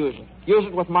just use it. Use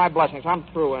it with my blessings. I'm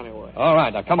through anyway. All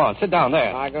right, now, come on. Sit down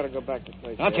there. I got to go back to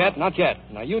Tracy. Not yet.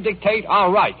 Now, you dictate.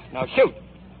 All right. Now, shoot.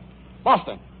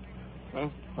 Boston. Huh?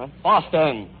 What?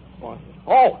 Boston.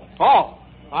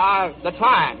 The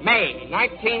time, May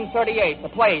 1938. The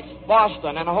place,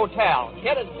 Boston, in a hotel.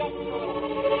 Kid is just...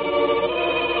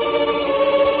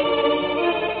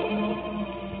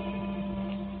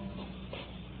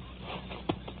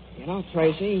 You know,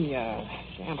 Tracy,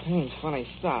 champagne's funny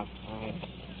stuff.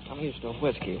 I'm used to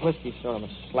whiskey. Whiskey's sort of a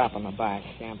slap on the back.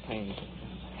 Champagne's a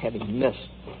heavy mist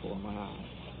before my eyes.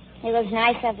 It was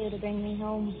nice of you to bring me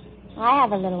home. I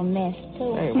have a little mist,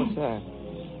 too. Hey, what's that?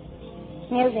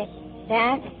 Music.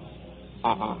 Dance?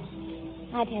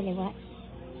 I tell you what.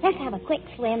 Let's have a quick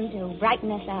swim to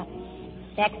brighten us up.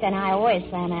 Dexter and I always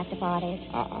swam after parties.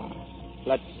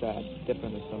 Let's dip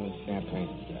into some of the champagne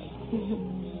instead.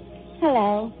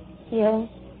 Hello. You?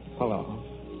 Hello.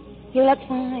 You look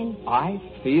fine. I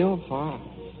feel fine.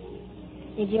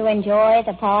 Did you enjoy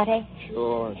the party?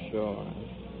 Sure.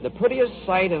 The prettiest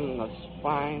sight in this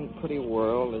fine, pretty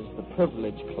world is the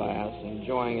privileged class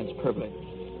enjoying its privilege.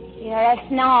 You're a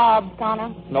snob,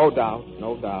 Connor. No doubt.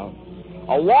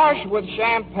 Awash with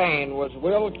champagne was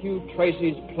Will Q.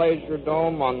 Tracy's pleasure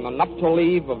dome on the nuptial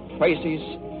eve of Tracy's...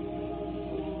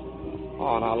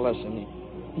 Oh, now listen.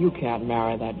 You can't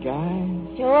marry that guy.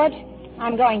 George,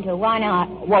 I'm going to. Why not?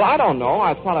 Well, I don't know.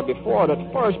 I thought of before it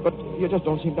at first, but you just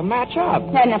don't seem to match up.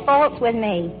 Then the fault's with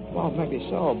me. Well, maybe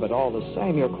so, but all the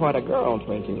same, you're quite a girl,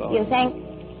 Tracy Lord. You think?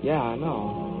 Yeah, I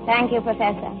know. Thank you,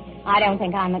 Professor. I don't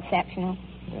think I'm exceptional.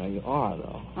 Yeah, you are,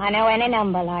 though. I know any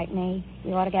number like me.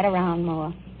 You ought to get around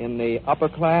more. In the upper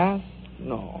class?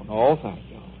 No, thank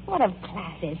you. What have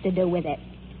classes to do with it?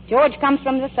 George comes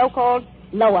from the so-called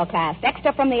lower class.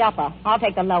 Dexter from the upper. I'll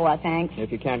take the lower, thanks. If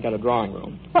you can't get a drawing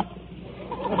room.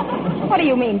 What do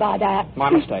you mean by that? My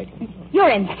mistake. You're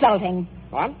insulting.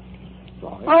 What?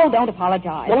 Sorry. Oh, don't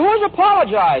apologize. Well, who's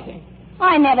apologizing?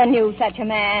 I never knew such a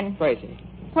man. Tracy.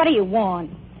 What do you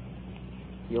want?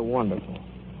 You're wonderful.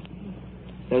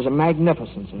 There's a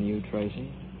magnificence in you, Tracy.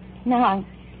 No, I'm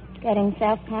getting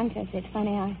self-conscious. It's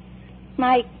funny.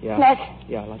 Mike, Yeah. let's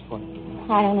what?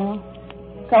 I don't know.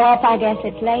 Go up, I guess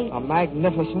it's late. A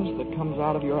magnificence that comes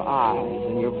out of your eyes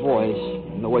and your voice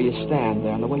and the way you stand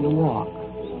there and the way you walk.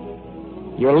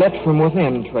 You're lit from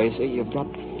within, Tracy. You've got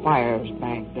fires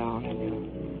banked down in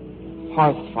you.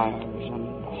 Hearth fires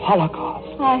and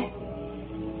holocaust.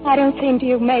 I don't seem to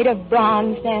you made of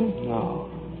bronze, then. No.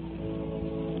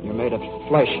 You're made of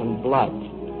flesh and blood.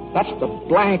 That's the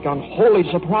blank, unholy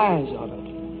surprise of it.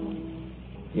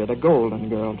 You're the golden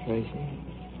girl, Tracy.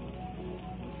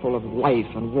 Full of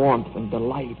life and warmth and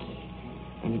delight.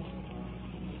 And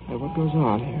hey, what goes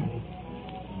on here?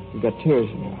 You've got tears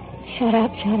in your eyes. Shut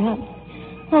up.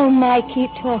 Oh, Mike,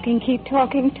 keep talking,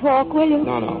 talk, will you?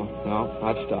 No,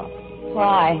 I'd stop.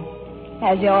 Why?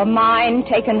 Has your mind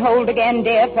taken hold again,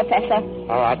 dear Professor?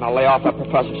 All right, now lay off that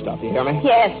professor stuff, you hear me?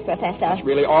 Yes, Professor. That's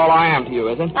really all I am to you,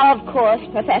 is it? Of course,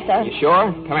 Professor. You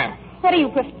sure? Come here. What are you,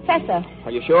 Professor?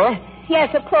 Are you sure?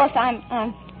 Yes, of course, I'm...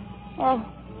 Oh.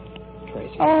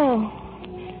 Tracy. Oh.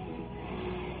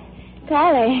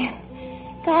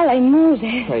 Golly,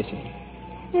 Moses. Tracy.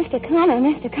 Mr. Connor.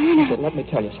 Let me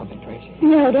tell you something, Tracy.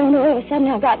 No, don't. All of a sudden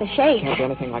I've got the shakes. Can't be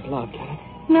anything like love, can it?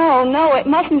 No, it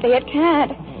mustn't be. It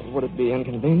can't. Would it be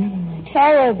inconvenient?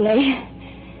 Terribly.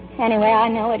 Anyway, I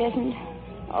know it isn't.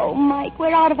 Oh, Mike,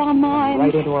 we're out of our minds.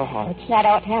 Right into our hearts. That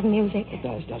ought to have music. It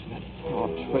does, doesn't it? Oh,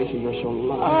 Tracy, you're so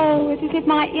lovely. Oh, it's as if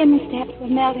my insteps were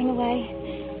melting away.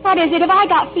 What is it? Have I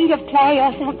got feet of clay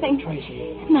or something?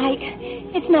 Tracy. Mike,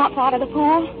 it's not far to the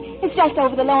pool. It's just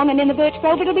over the lawn and in the birch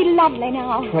grove. It'll be lovely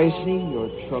now. Tracy,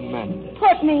 you're tremendous.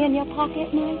 Put me in your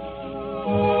pocket, Mike.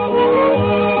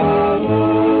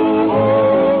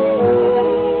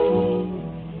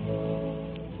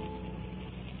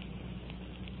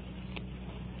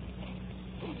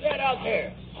 Who's that out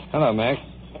there? Hello, Mac.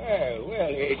 Well,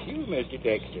 it's you, Mr.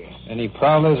 Dexter. Any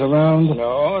prowlers around?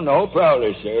 No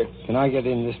prowlers, sir. Can I get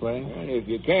in this way? And if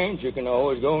you can't, you can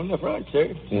always go in the front,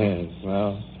 sir. Yes,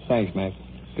 well, thanks, Mac.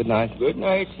 Good night. Good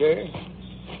night, sir.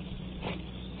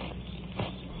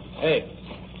 Hey.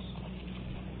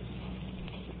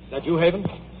 Is that you, Haven?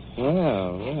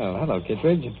 Well, hello,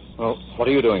 Kittredge. Oh, what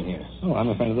are you doing here? Oh, I'm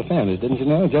a friend of the family's, didn't you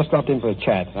know? Just dropped in for a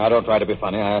chat. Now, don't try to be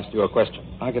funny. I asked you a question.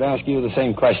 I could ask you the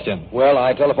same question. Well,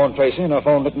 I telephoned Tracy and her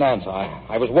phone didn't answer.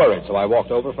 I was worried, so I walked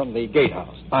over from the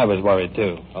gatehouse. I was worried,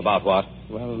 too. About what?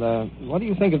 Well, what do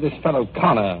you think of this fellow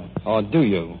Connor? Or do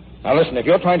you? Now, listen, if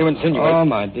you're trying to insinuate... Oh,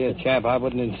 my dear chap, I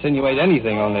wouldn't insinuate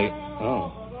anything, only...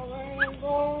 Oh.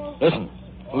 Listen,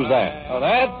 who's that? Oh,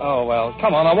 that? Oh, well,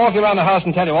 come on, I'll walk you around the house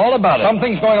and tell you all about it.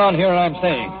 Something's going on here, and I'm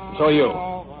staying. So are you.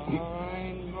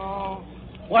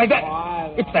 Why,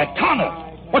 it's that Connor.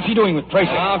 What's he doing with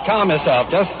Tracy? Now, calm yourself,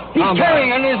 just... He's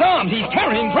carrying in his arms. He's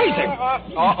carrying Tracy.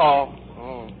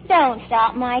 Uh-oh. Don't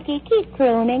stop, Mikey. Keep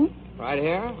crooning. Right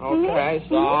here? Okay,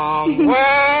 somewhere.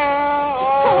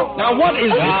 Now, what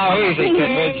is it? Now, easy,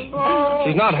 Kittredge.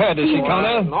 She's not hurt, is she,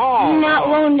 Connor? No. Not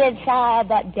wounded, sire,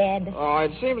 but dead. Oh,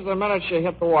 it seems the minute she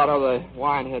hit the water, the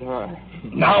wine hit her.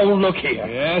 Now, look here.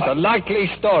 Yes, a likely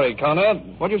story, Connor.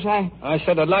 What'd you say? I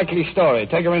said a likely story.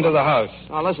 Take her into the house.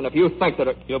 Now, listen, if you think that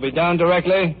it... You'll be down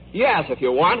directly? Yes, if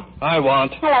you want. I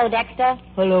want. Hello, Dexter.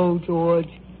 Hello, George.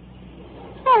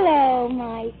 Hello,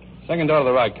 Mike. Second door to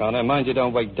the right, Connor. Mind you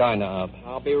don't wake Dinah up.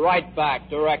 I'll be right back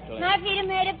directly. My feet are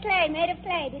made of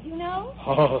clay. Did you know?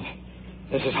 Oh,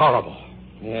 this is horrible.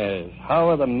 Yes, how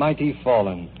are the mighty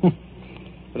fallen?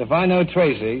 But if I know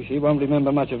Tracy, she won't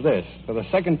remember much of this. For the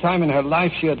second time in her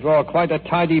life, she'll draw quite a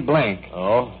tidy blank.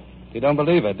 Oh? You don't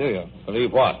believe it, do you?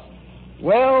 Believe what?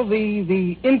 Well,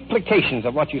 the implications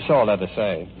of what you saw, let us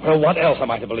say. Well, what else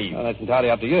am I to believe? Well, that's entirely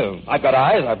up to you. I've got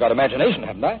eyes. I've got imagination,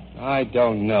 haven't I? I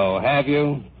don't know. Have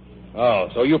you? Oh,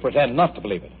 so you pretend not to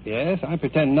believe it. Yes, I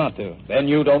pretend not to. Then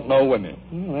you don't know women.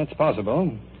 Well, that's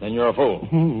possible. Then you're a fool.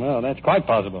 Well, that's quite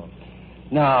possible.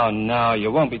 Now, you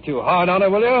won't be too hard on her,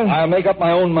 will you? I'll make up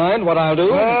my own mind what I'll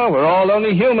do. Well, we're all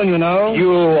only human, you know.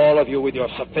 You, all of you, with your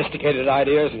sophisticated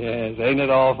ideas. Yes, ain't it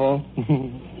awful?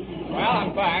 Well,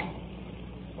 I'm back.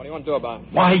 What do you want to do about it?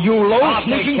 Why, you low I'll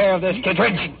sneaking... take care of this,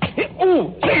 Kittredge.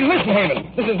 Oh, say, listen,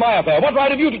 Haven. This is my affair. What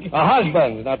right have you to... A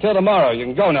husband. Now, till tomorrow. You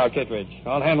can go now, Kittredge.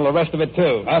 I'll handle the rest of it,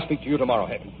 too. I'll speak to you tomorrow,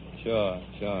 Haven. Sure.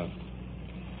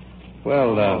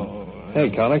 Well, hey,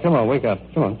 Connor, come on, wake up.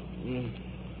 Come on.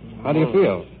 How do you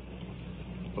feel?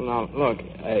 Well, now, look,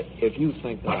 if you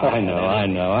think that... I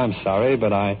know. I'm sorry,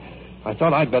 but I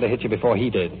thought I'd better hit you before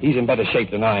he did. He's in better shape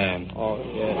than I am. Oh,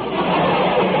 yeah.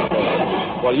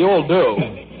 Well, you'll do.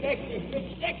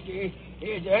 Dexter,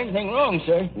 Is there anything wrong,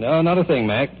 sir? No, not a thing,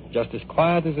 Mac. Just as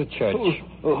quiet as a church.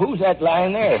 Who's that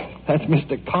lying there? That's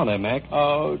Mr. Connor, Mac.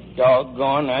 Oh,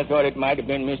 doggone. I thought it might have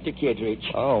been Mr.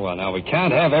 Kittredge. Oh, well, now, we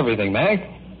can't have everything, Mac.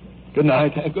 Good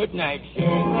night. Good night, sir.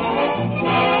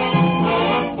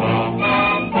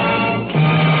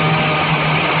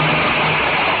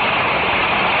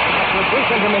 After a brief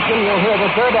intermission, you'll hear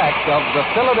the third act of the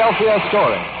Philadelphia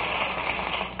Story.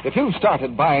 If you've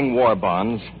started buying war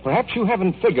bonds, perhaps you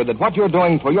haven't figured that what you're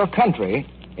doing for your country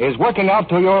is working out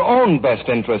to your own best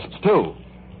interests, too.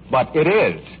 But it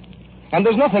is. And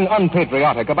there's nothing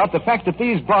unpatriotic about the fact that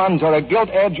these bonds are a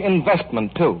gilt-edge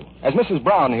investment, too, as Mrs.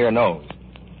 Brown here knows.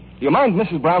 Do you mind,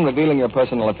 Mrs. Brown, revealing your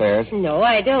personal affairs? No,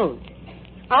 I don't.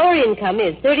 Our income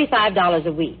is $35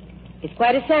 a week. It's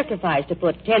quite a sacrifice to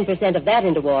put 10% of that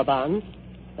into war bonds.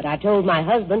 But I told my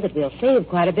husband that we'll save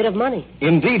quite a bit of money.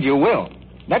 Indeed, you will.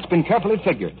 That's been carefully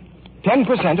figured.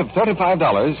 10% of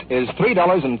 $35 is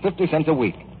 $3.50 a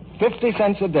week. 50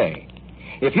 cents a day.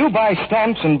 If you buy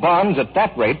stamps and bonds at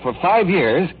that rate for 5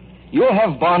 years, you'll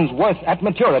have bonds worth at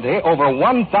maturity over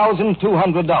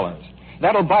 $1,200.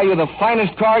 That'll buy you the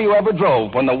finest car you ever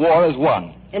drove when the war is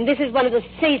won. And this is one of the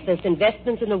safest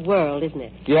investments in the world, isn't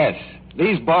it? Yes.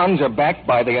 These bonds are backed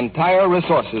by the entire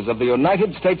resources of the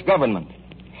United States government.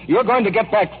 You're going to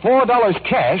get back $4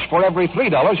 cash for every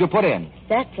 $3 you put in.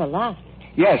 That's a lot.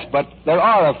 Yes, but there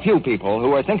are a few people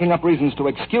who are thinking up reasons to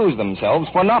excuse themselves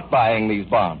for not buying these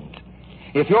bonds.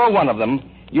 If you're one of them,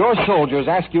 your soldiers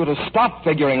ask you to stop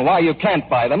figuring why you can't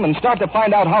buy them and start to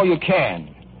find out how you can.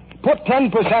 Put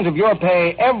 10% of your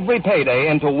pay every payday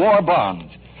into war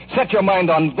bonds. Set your mind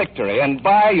on victory and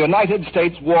buy United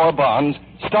States war bonds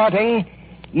starting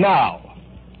now.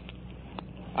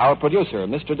 Our producer,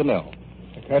 Mr. DeMille.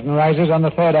 The curtain rises on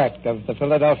the third act of the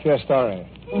Philadelphia Story.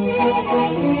 The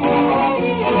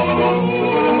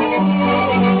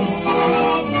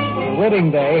wedding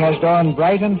day has dawned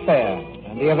bright and fair,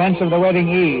 and the events of the wedding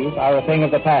eve are a thing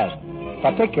of the past,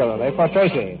 particularly for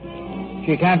Tracy.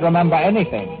 She can't remember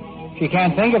anything. She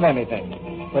can't think of anything.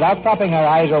 Without propping her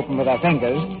eyes open with her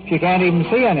fingers, she can't even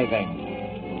see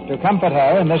anything. To comfort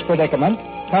her in this predicament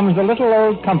comes the little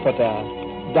old comforter,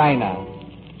 Dinah.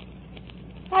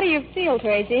 How do you feel,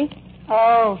 Tracy?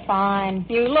 Oh, fine.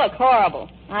 You look horrible.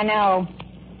 I know.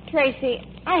 Tracy,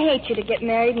 I hate you to get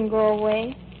married and go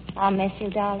away. I'll miss you,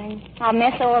 darling. I'll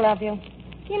miss all of you.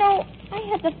 You know, I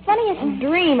had the funniest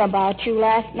dream about you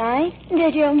last night.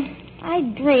 Did you? I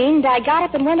dreamed I got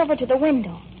up and went over to the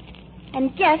window.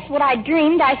 And guess what I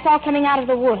dreamed I saw coming out of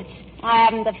the woods? I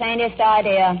haven't the faintest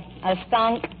idea. A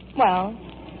skunk? Well,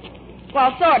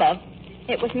 sort of.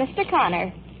 It was Mr.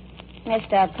 Connor.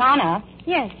 Mr. Connor?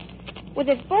 Yes, with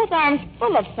his both arms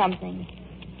full of something.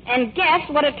 And guess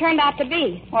what it turned out to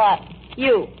be? What?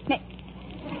 You.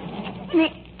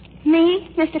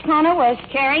 Me? Mr. Connor was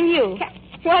carrying you.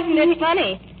 Wasn't it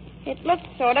funny? It looked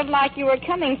sort of like you were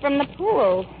coming from the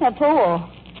pool. The pool?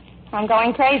 I'm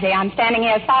going crazy. I'm standing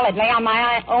here solidly on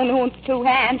my own two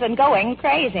hands and going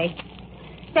crazy.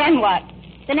 Then what?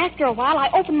 Then after a while, I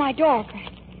opened my door a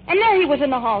crack. And there he was in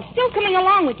the hall, still coming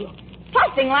along with you,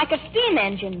 puffing like a steam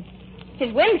engine.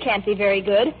 His wind can't be very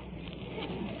good.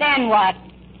 Then what?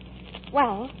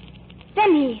 Well,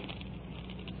 then he...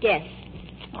 Guess.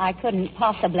 I couldn't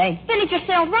possibly. Then he just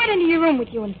sailed right into your room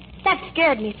with you, and that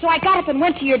scared me. So I got up and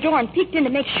went to your door and peeked in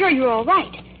to make sure you were all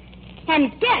right.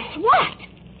 And guess what?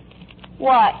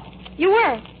 What? You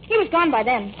were. He was gone by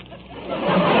then.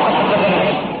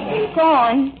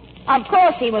 Gone? Of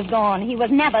course he was gone. He was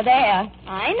never there.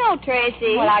 I know,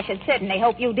 Tracy. Well, I should certainly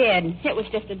hope you did. It was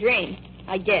just a dream,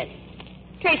 I guess.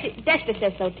 Tracy, Dexter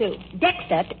says so, too.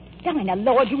 Dexter? Dinah,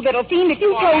 Lord, you little fiend, if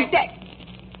you told Dexter...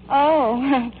 Oh,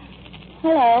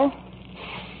 hello.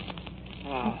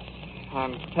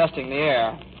 I'm testing the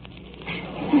air.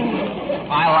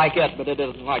 I like it, but it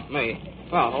doesn't like me.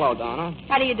 Well, hello, Donna.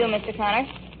 How do you do, Mr. Connor?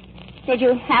 Did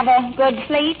you have a good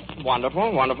sleep?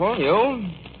 Wonderful, wonderful. You?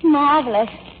 Marvelous.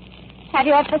 Have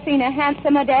you ever seen a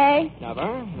handsomer day?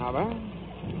 Never, never.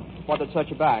 What did set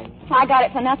you back? I got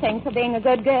it for nothing, for being a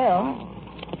good girl.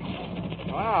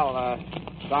 Well,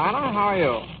 Donna, how are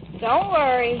you? Don't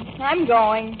worry. I'm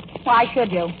going. Why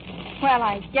should you? Well,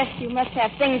 I guess you must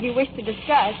have things you wish to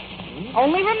discuss.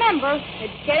 Only remember,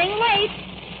 it's getting late.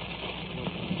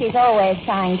 She's always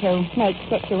trying to make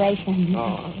situations.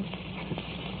 Oh.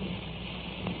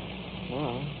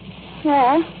 Well.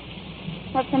 Well,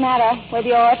 what's the matter with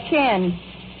your chin?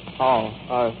 Oh,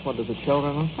 what did the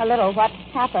children know? A little. What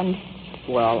happened?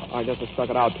 Well, I guess I stuck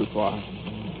it out too far.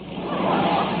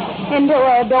 Into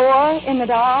a door in the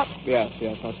dark? Yes,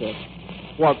 that's it.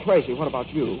 Well, Tracy, what about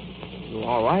you? You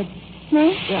all right?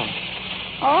 Me? Yeah.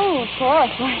 Oh, of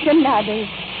course. Why shouldn't I be?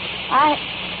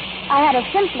 I had a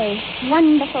simply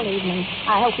wonderful evening.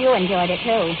 I hope you enjoyed it,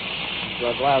 too.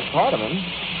 The last part of it.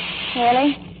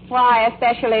 Really? Why,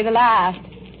 especially the last?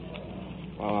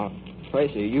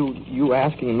 Tracy, you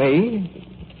asking me?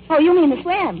 Oh, you mean the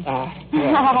swim?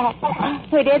 Yeah.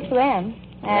 We did swim.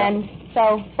 And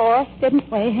so forth,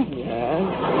 didn't we? Yes.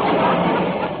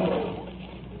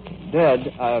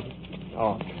 Did,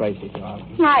 Tracy,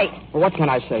 darling. Right. Well, what can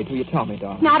I say to you? Tell me,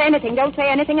 darling. Not anything. Don't say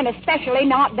anything, and especially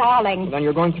not darling. Then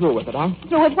you're going through with it, huh?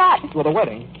 Through with what? With the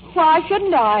wedding. Why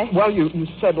shouldn't I? Well, you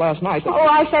said last night that... Oh,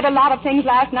 I said a lot of things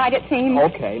last night, it seems.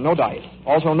 Okay, no dice.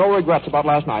 Also, no regrets about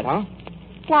last night, huh?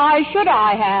 Why should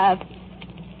I have?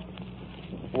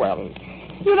 Well...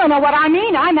 You don't know what I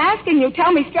mean. I'm asking you.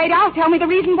 Tell me straight out. Tell me the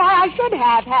reason why I should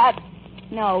have had...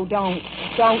 No, don't.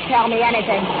 Don't tell me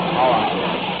anything. All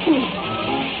right.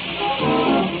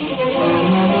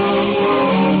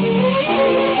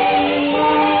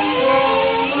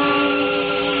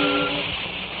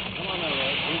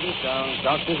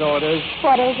 Doctor's orders.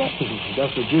 What is it?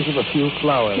 Just the juice of a few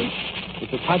flowers.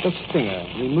 It's a type of stinger.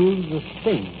 Removes the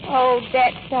sting. Oh,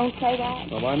 Dex, don't say that.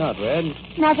 Well, why not, Red?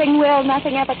 Nothing will,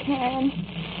 nothing ever can.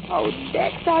 Oh,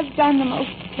 Dex, I've done the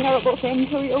most terrible thing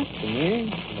to you. To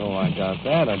me? Oh, I doubt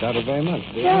that. I doubt it very much,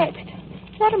 dear. Dex,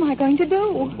 what am I going to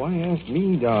do? Why ask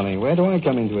me, darling? Where do I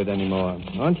come into it anymore?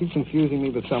 Aren't you confusing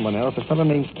me with someone else? A fellow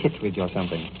named Kittredge or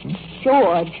something?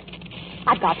 George.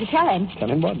 I've got to tell him.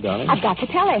 Tell him what, darling? I've got to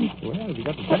tell him. Well, if you've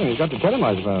got to tell him, you've got to tell him,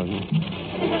 I suppose.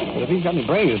 But if he's got any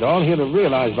brains at all, he'll have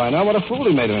realized by now what a fool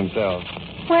he made of himself.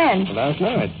 When? Last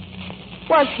night.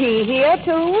 Was he here,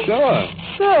 too? Sure.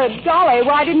 Good golly,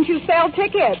 why didn't you sell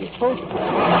tickets?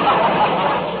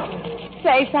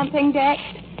 Say something, Dex.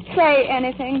 Say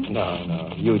anything.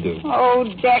 No, you do. Oh,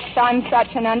 Dex, I'm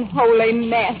such an unholy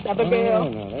mess of a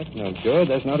girl. No, that's no good.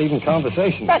 That's not even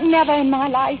conversation. But never in my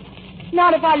life.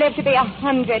 Not if I live to be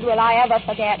 100 will I ever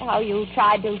forget how you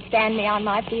tried to stand me on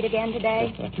my feet again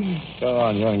today. Go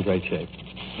on, you're in great shape.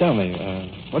 Tell me,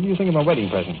 what do you think of my wedding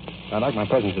present? I'd like my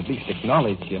presents at least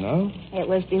acknowledged, you know. It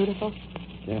was beautiful.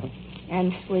 Yeah?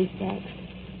 And sweet, Dex.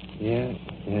 Yeah,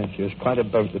 she was quite a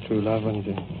boat, the true love, wasn't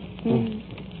she?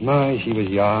 My, she was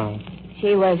yar.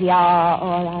 She was yar,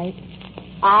 all right.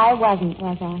 I wasn't,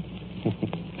 was I?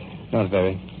 Not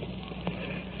very.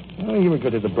 Oh, you were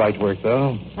good at the bright work,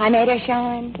 though. I made her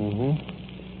shine.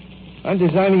 Mm-hmm. I'm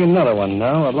designing another one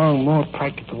now along more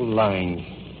practical lines.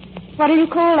 What do you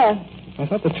call her? I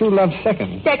thought the true love's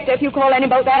second. Dexter, if you call any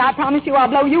boat that, I promise you I'll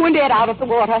blow you and Ed out of the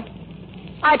water.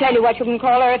 I tell you what you can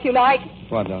call her if you like.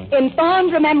 What, darling? In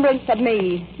fond remembrance of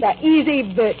me, the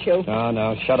easy virtue.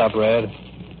 No, shut up, Red.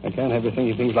 I can't have you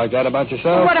thinking things like that about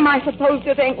yourself. Well, what am I supposed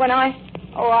to think when I...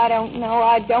 Oh, I don't know.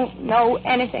 I don't know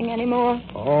anything anymore.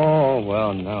 Oh,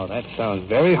 well, now, that sounds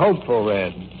very hopeful,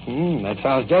 Red. That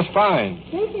sounds just fine.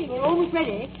 Tracy, we're almost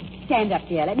ready. Stand up,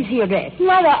 dear. Let me see your dress.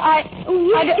 Mother, it's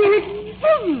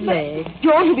lovely.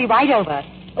 George will be right over.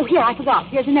 Oh, here, I forgot.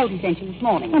 Here's a note he sent you this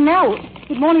morning. A note?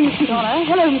 Good morning, Mr. Donner.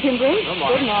 Hello, Miss Embry. Good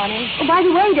morning. Good morning. Oh, by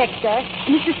the way, Dexter,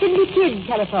 Mr. Sidney Kidd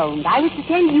telephoned. I was to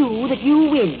tell you that you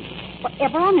win.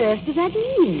 Whatever on earth does that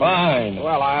mean? Fine.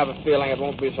 Well, I have a feeling it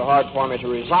won't be so hard for me to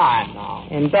resign now.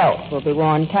 And belts will be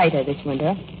worn tighter this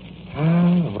winter.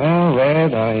 Well,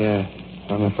 Red,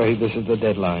 I'm afraid this is the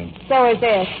deadline. So is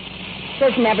this.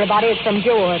 Listen, everybody, it's from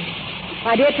George.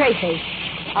 My dear Tracy,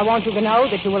 I want you to know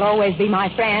that you will always be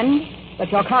my friend, but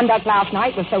your conduct last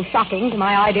night was so shocking to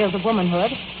my ideals of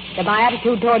womanhood that my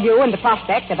attitude toward you and the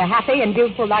prospect of a happy and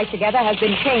beautiful life together has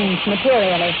been changed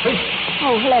materially.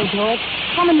 Oh, hello, George.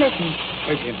 Come and listen.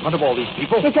 Tracy, in front of all these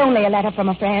people? It's only a letter from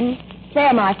a friend.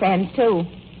 They're my friends, too.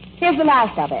 Here's the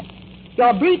last of it.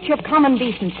 Your breach of common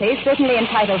decency certainly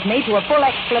entitles me to a full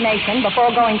explanation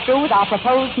before going through with our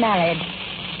proposed marriage.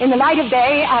 In the light of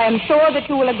day, I am sure that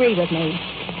you will agree with me.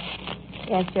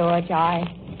 Yes, George, I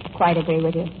quite agree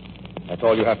with you. That's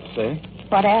all you have to say?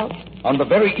 What else? On the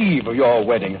very eve of your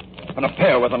wedding, an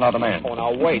affair with another man. Oh,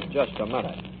 now, wait just a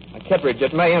minute. Kittredge,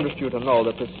 it may interest you to know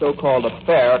that this so-called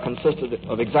affair consisted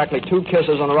of exactly 2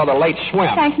 kisses and a rather late swim.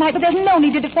 Thanks, Mike, but there's no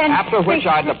need to defend... After which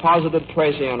I deposited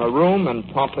Tracy in a room and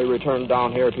promptly returned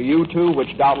down here to you two,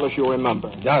 which doubtless you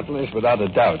remember. Doubtless, without a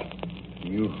doubt.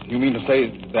 You mean to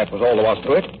say that was all there was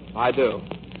to it? I do.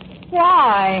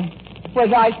 Why? Was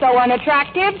I so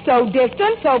unattractive, so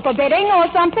distant, so forbidding,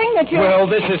 or something that you... Well,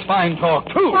 this is fine talk,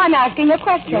 too. I'm asking a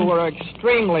question. You were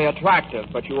extremely attractive,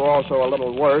 but you were also a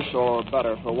little worse or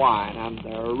better for wine, and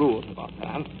there are rules about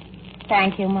that.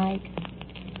 Thank you, Mike.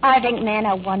 I think men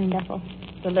are wonderful.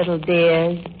 The little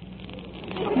dears.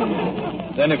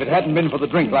 Then if it hadn't been for the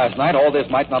drink last night, all this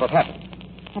might not have happened.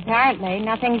 Apparently,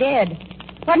 nothing did.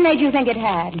 What made you think it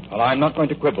had? Well, I'm not going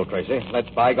to quibble, Tracy.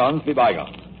 Let bygones be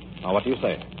bygones. Now, what do you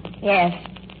say? Yes.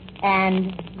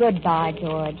 And goodbye,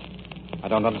 George. I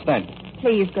don't understand.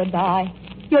 Please, goodbye.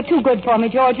 You're too good for me,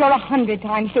 George. You're 100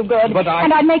 times too good. But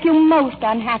And I'd make you most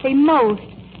unhappy, most.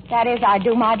 That is, I'd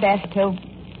do my best to.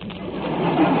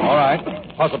 All right.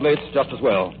 Possibly it's just as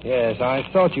well. Yes, I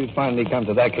thought you'd finally come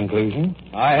to that conclusion.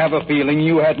 I have a feeling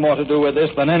you had more to do with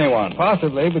this than anyone.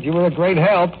 Possibly, but you were a great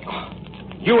help.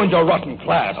 You and your rotten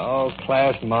class. Oh,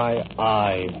 class, my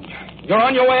eye. You're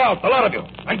on your way out, the lot of you.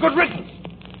 And good riddance.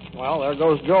 Well, there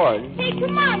goes George. Hey,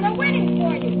 come on. We're waiting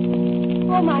for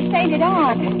you. Oh, my sainted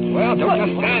aunt. Well, don't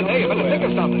just stand there. You better think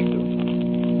of something.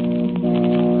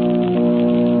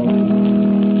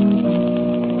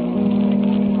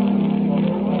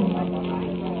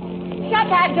 Shut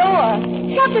that door.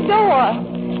 Shut the door.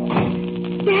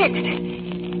 Dex,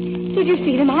 did you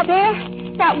see them out there?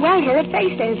 That welter of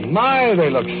faces. My, they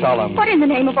look solemn. What in the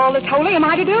name of all that's holy am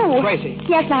I to do? Tracy.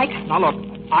 Yes, Mike. Now, look,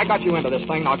 I got you into this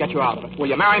thing, and I'll get you out of it. Will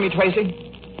you marry me, Tracy?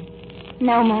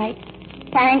 No, Mike.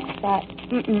 Thanks, but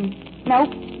nope.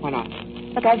 Why not?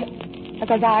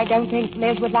 Because I don't think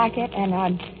Liz would like it, and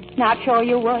I'm not sure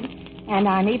you would, and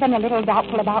I'm even a little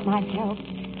doubtful about myself.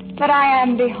 But I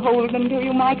am beholden to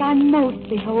you, Mike. I'm most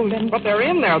beholden. But they're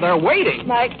in there. They're waiting.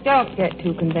 Mike, don't get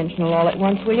too conventional all at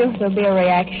once, will you? There'll be a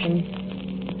reaction.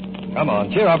 Come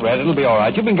on, cheer up, Red. It'll be all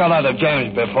right. You've been got out of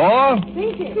jams before.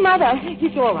 Mother.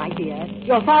 It's all right, dear.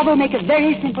 Your father will make a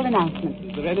very simple announcement.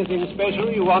 Is there anything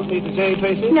special you want me to say,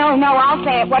 Tracy? No, I'll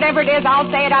say it. Whatever it is, I'll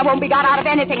say it. I won't be got out of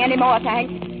anything anymore,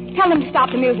 thanks. Tell them to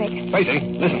stop the music. Tracy,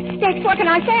 listen. Dex, what can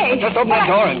I say? Just open that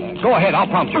door and go ahead.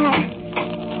 I'll prompt you.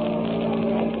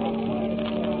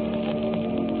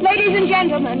 Ladies and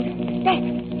gentlemen. Dex.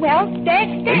 Well, Dex.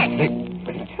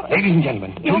 Ladies and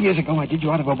gentlemen, 2 years ago I did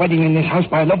you out of a wedding in this house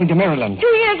by eloping to Maryland. 2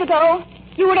 years ago,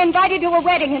 you were invited to a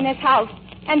wedding in this house.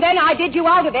 And then I did you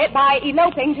out of it by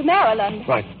eloping to Maryland.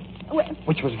 Right.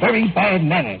 Which was very bad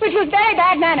manners. Which was very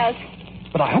bad manners.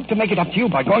 But I hope to make it up to you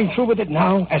by going through with it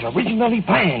now as originally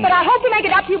planned. But I hope to make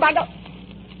it up to you by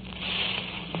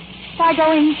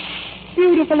going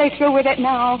beautifully through with it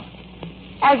now.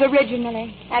 As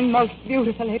originally and most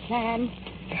beautifully planned.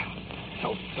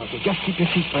 So if you just keep your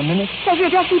seat for a minute. So if you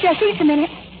just keep your seats a minute.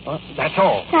 That's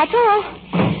all. That's all.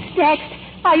 Dex,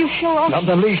 are you sure? Not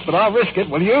the least, but I'll risk it,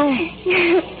 will you?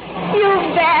 You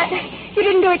bet. You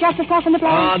didn't do it just to soften the blow?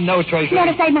 Oh, no, Tracy. You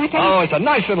never say my thing. Oh, it's a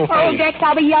nice little thing. Oh, Dex,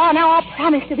 I'll be your now. I'll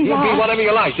promise to be You'll yours. be whatever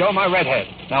you like. You're my redhead.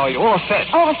 Now, are you all set?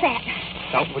 All set.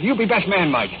 Now, will you be best man,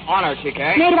 Mike? Honor,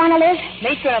 TK. Maid of honor, Liz?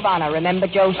 Matron of honor, remember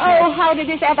Joe Smith? Oh, how did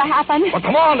this ever happen? Well,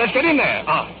 come on, let's get in there.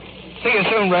 See you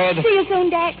soon, Red. See you soon,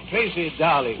 Dex. Tracy,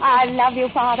 darling. I love you,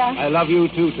 Father. I love you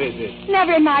too, Tracy.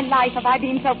 Never in my life have I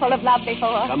been so full of love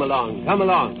before. Come along, come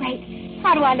along. Wait,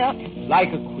 how do I look? Like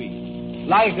a queen.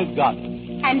 Like a goddess.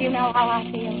 And you know how I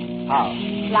feel? How?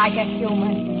 Like a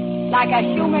human. Like a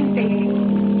human being.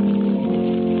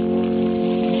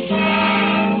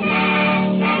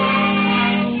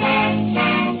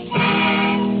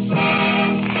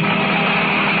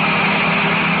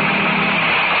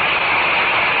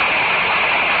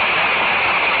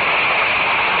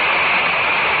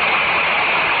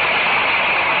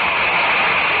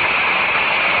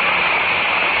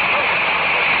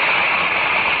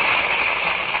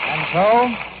 So,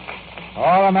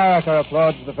 all America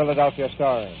applauds the Philadelphia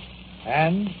story.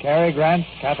 And Cary Grant,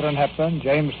 Katharine Hepburn,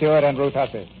 James Stewart, and Ruth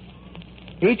Hussey.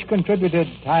 Each contributed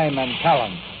time and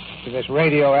talent to this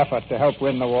radio effort to help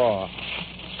win the war.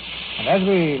 And as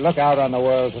we look out on the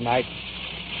world tonight,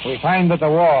 we find that the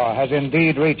war has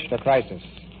indeed reached a crisis.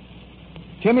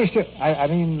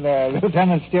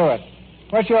 Lieutenant Stewart,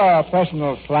 what's your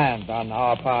personal slant on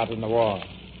our part in the war?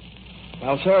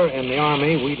 Well, sir, in the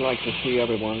Army, we'd like to see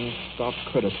everyone stop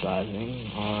criticizing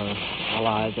our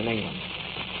allies in England.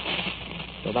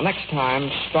 So the next time,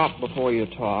 stop before you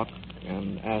talk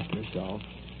and ask yourself,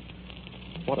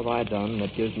 what have I done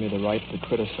that gives me the right to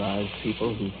criticize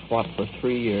people who fought for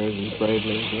 3 years as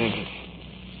bravely as the English?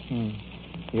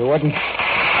 You wouldn't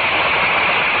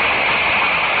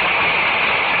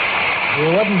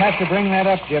have to bring that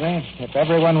up, Jimmy, if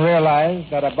everyone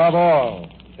realized that above all,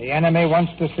 the enemy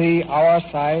wants to see our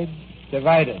side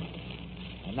divided.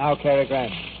 And now, Cary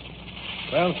Grant.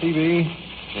 Well, C.B.,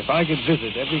 if I could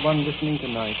visit everyone listening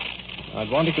tonight, I'd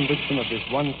want to convince them of this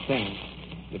one thing,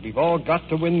 that we've all got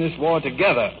to win this war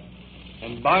together.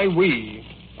 And by we,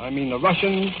 I mean the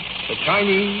Russians, the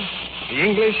Chinese, the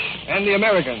English, and the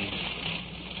Americans.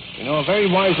 You know, a very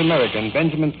wise American,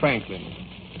 Benjamin Franklin,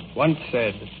 once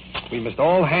said, we must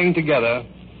all hang together,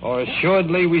 or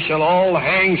assuredly we shall all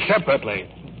hang separately.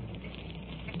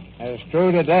 As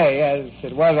true today as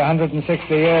it was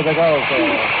 160 years ago, sir.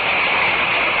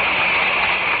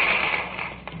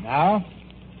 Now,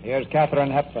 here's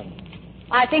Katharine Hepburn.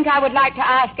 I think I would like to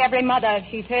ask every mother if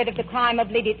she's heard of the crime of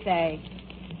Lidice.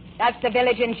 That's the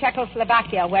village in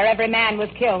Czechoslovakia where every man was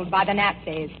killed by the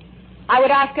Nazis. I would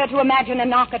ask her to imagine a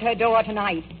knock at her door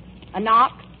tonight. A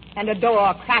knock and a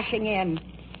door crashing in.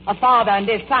 A father and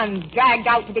his sons dragged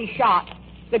out to be shot.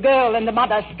 The girl and the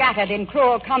mother scattered in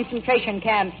cruel concentration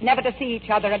camps, never to see each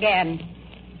other again.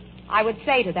 I would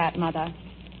say to that mother,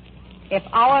 if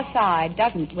our side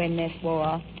doesn't win this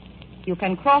war, you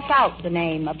can cross out the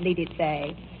name of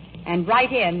Lidice and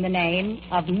write in the name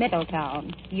of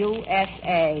Middletown,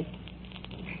 USA.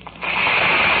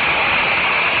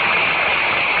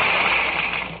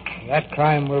 That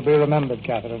crime will be remembered,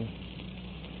 Katharine.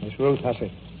 Miss Ruth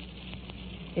Hussey.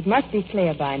 It must be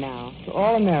clear by now to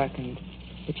all Americans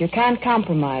that you can't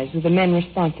compromise with the men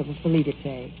responsible for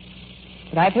Lidice.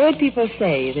 But I've heard people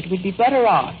say that we'd be better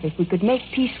off if we could make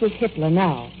peace with Hitler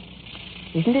now.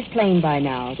 Isn't it plain by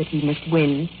now that we must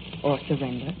win or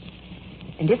surrender?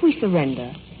 And if we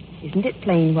surrender, isn't it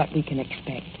plain what we can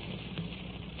expect?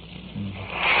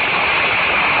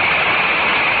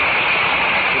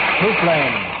 It's too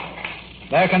plain.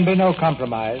 There can be no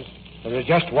compromise. There is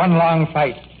just one long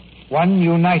fight, one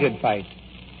united fight,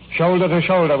 shoulder to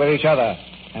shoulder with each other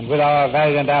and with our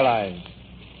valiant allies.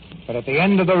 But at the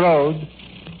end of the road,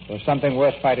 there's something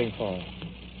worth fighting for.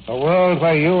 A world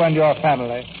where you and your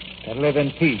family can live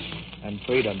in peace and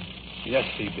freedom. Yes,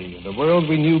 C.B. The world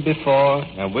we knew before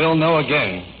and will know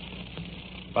again.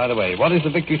 By the way, what is the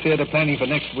Victory Theater planning for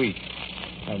next week?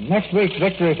 Next week's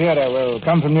Victory Theater will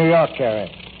come from New York,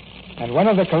 Cherry. And one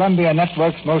of the Columbia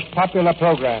Network's most popular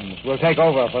programs will take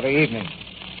over for the evening.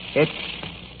 It's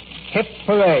Hit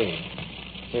Parade,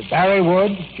 with Barry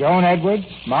Wood, Joan Edwards,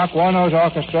 Mark Warno's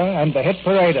orchestra, and the Hit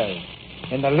Paraders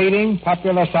in the leading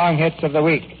popular song hits of the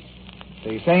week.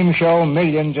 The same show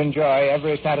millions enjoy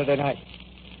every Saturday night.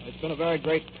 It's been a very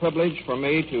great privilege for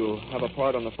me to have a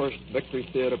part on the first Victory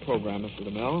Theater program, Mr.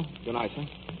 DeMille. Good night, sir.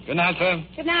 Good night, sir.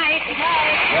 Good night. Good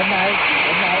night. Good night.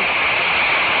 Good night.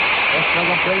 This was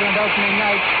a brilliant opening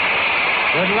night.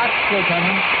 Good luck,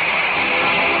 Lieutenant.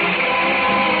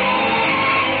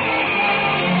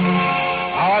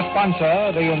 Our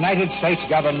sponsor, the United States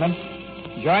government,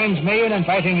 joins me in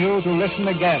inviting you to listen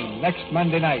again next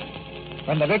Monday night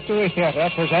when the Victory Theater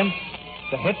presents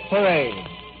the Hit Parade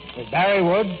with Barry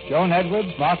Wood, Joan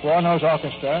Edwards, Mark Warno's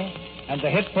orchestra, and the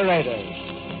Hit Paraders.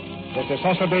 This is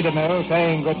Cecil B. DeMille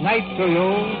saying good night to you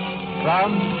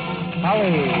from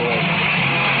Hollywood.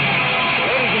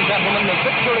 Ladies and gentlemen, the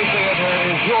Victory Theater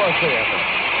is your theater,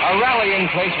 a rallying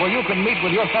place where you can meet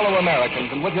with your fellow Americans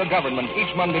and with your government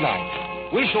each Monday night.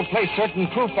 We shall place certain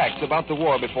true facts about the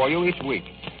war before you each week.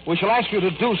 We shall ask you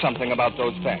to do something about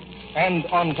those facts. And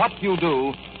on what you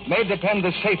do may depend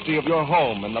the safety of your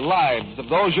home and the lives of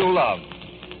those you love.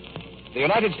 The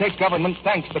United States government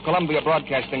thanks the Columbia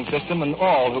Broadcasting System and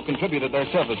all who contributed their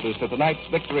services to tonight's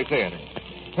Victory Theater.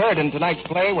 Heard in tonight's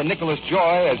play were Nicholas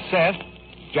Joy as Seth,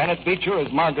 Janet Beecher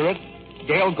as Margaret,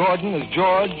 Gail Gordon as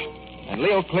George, and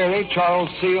Leo Cleary, Charles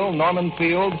Seal, Norman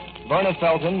Field, Verna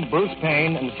Felton, Bruce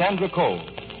Payne, and Sandra Cole.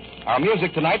 Our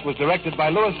music tonight was directed by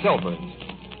Louis Silvers.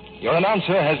 Your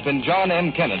announcer has been John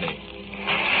M. Kennedy.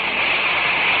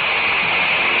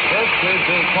 This is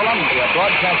the Columbia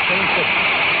Broadcasting System.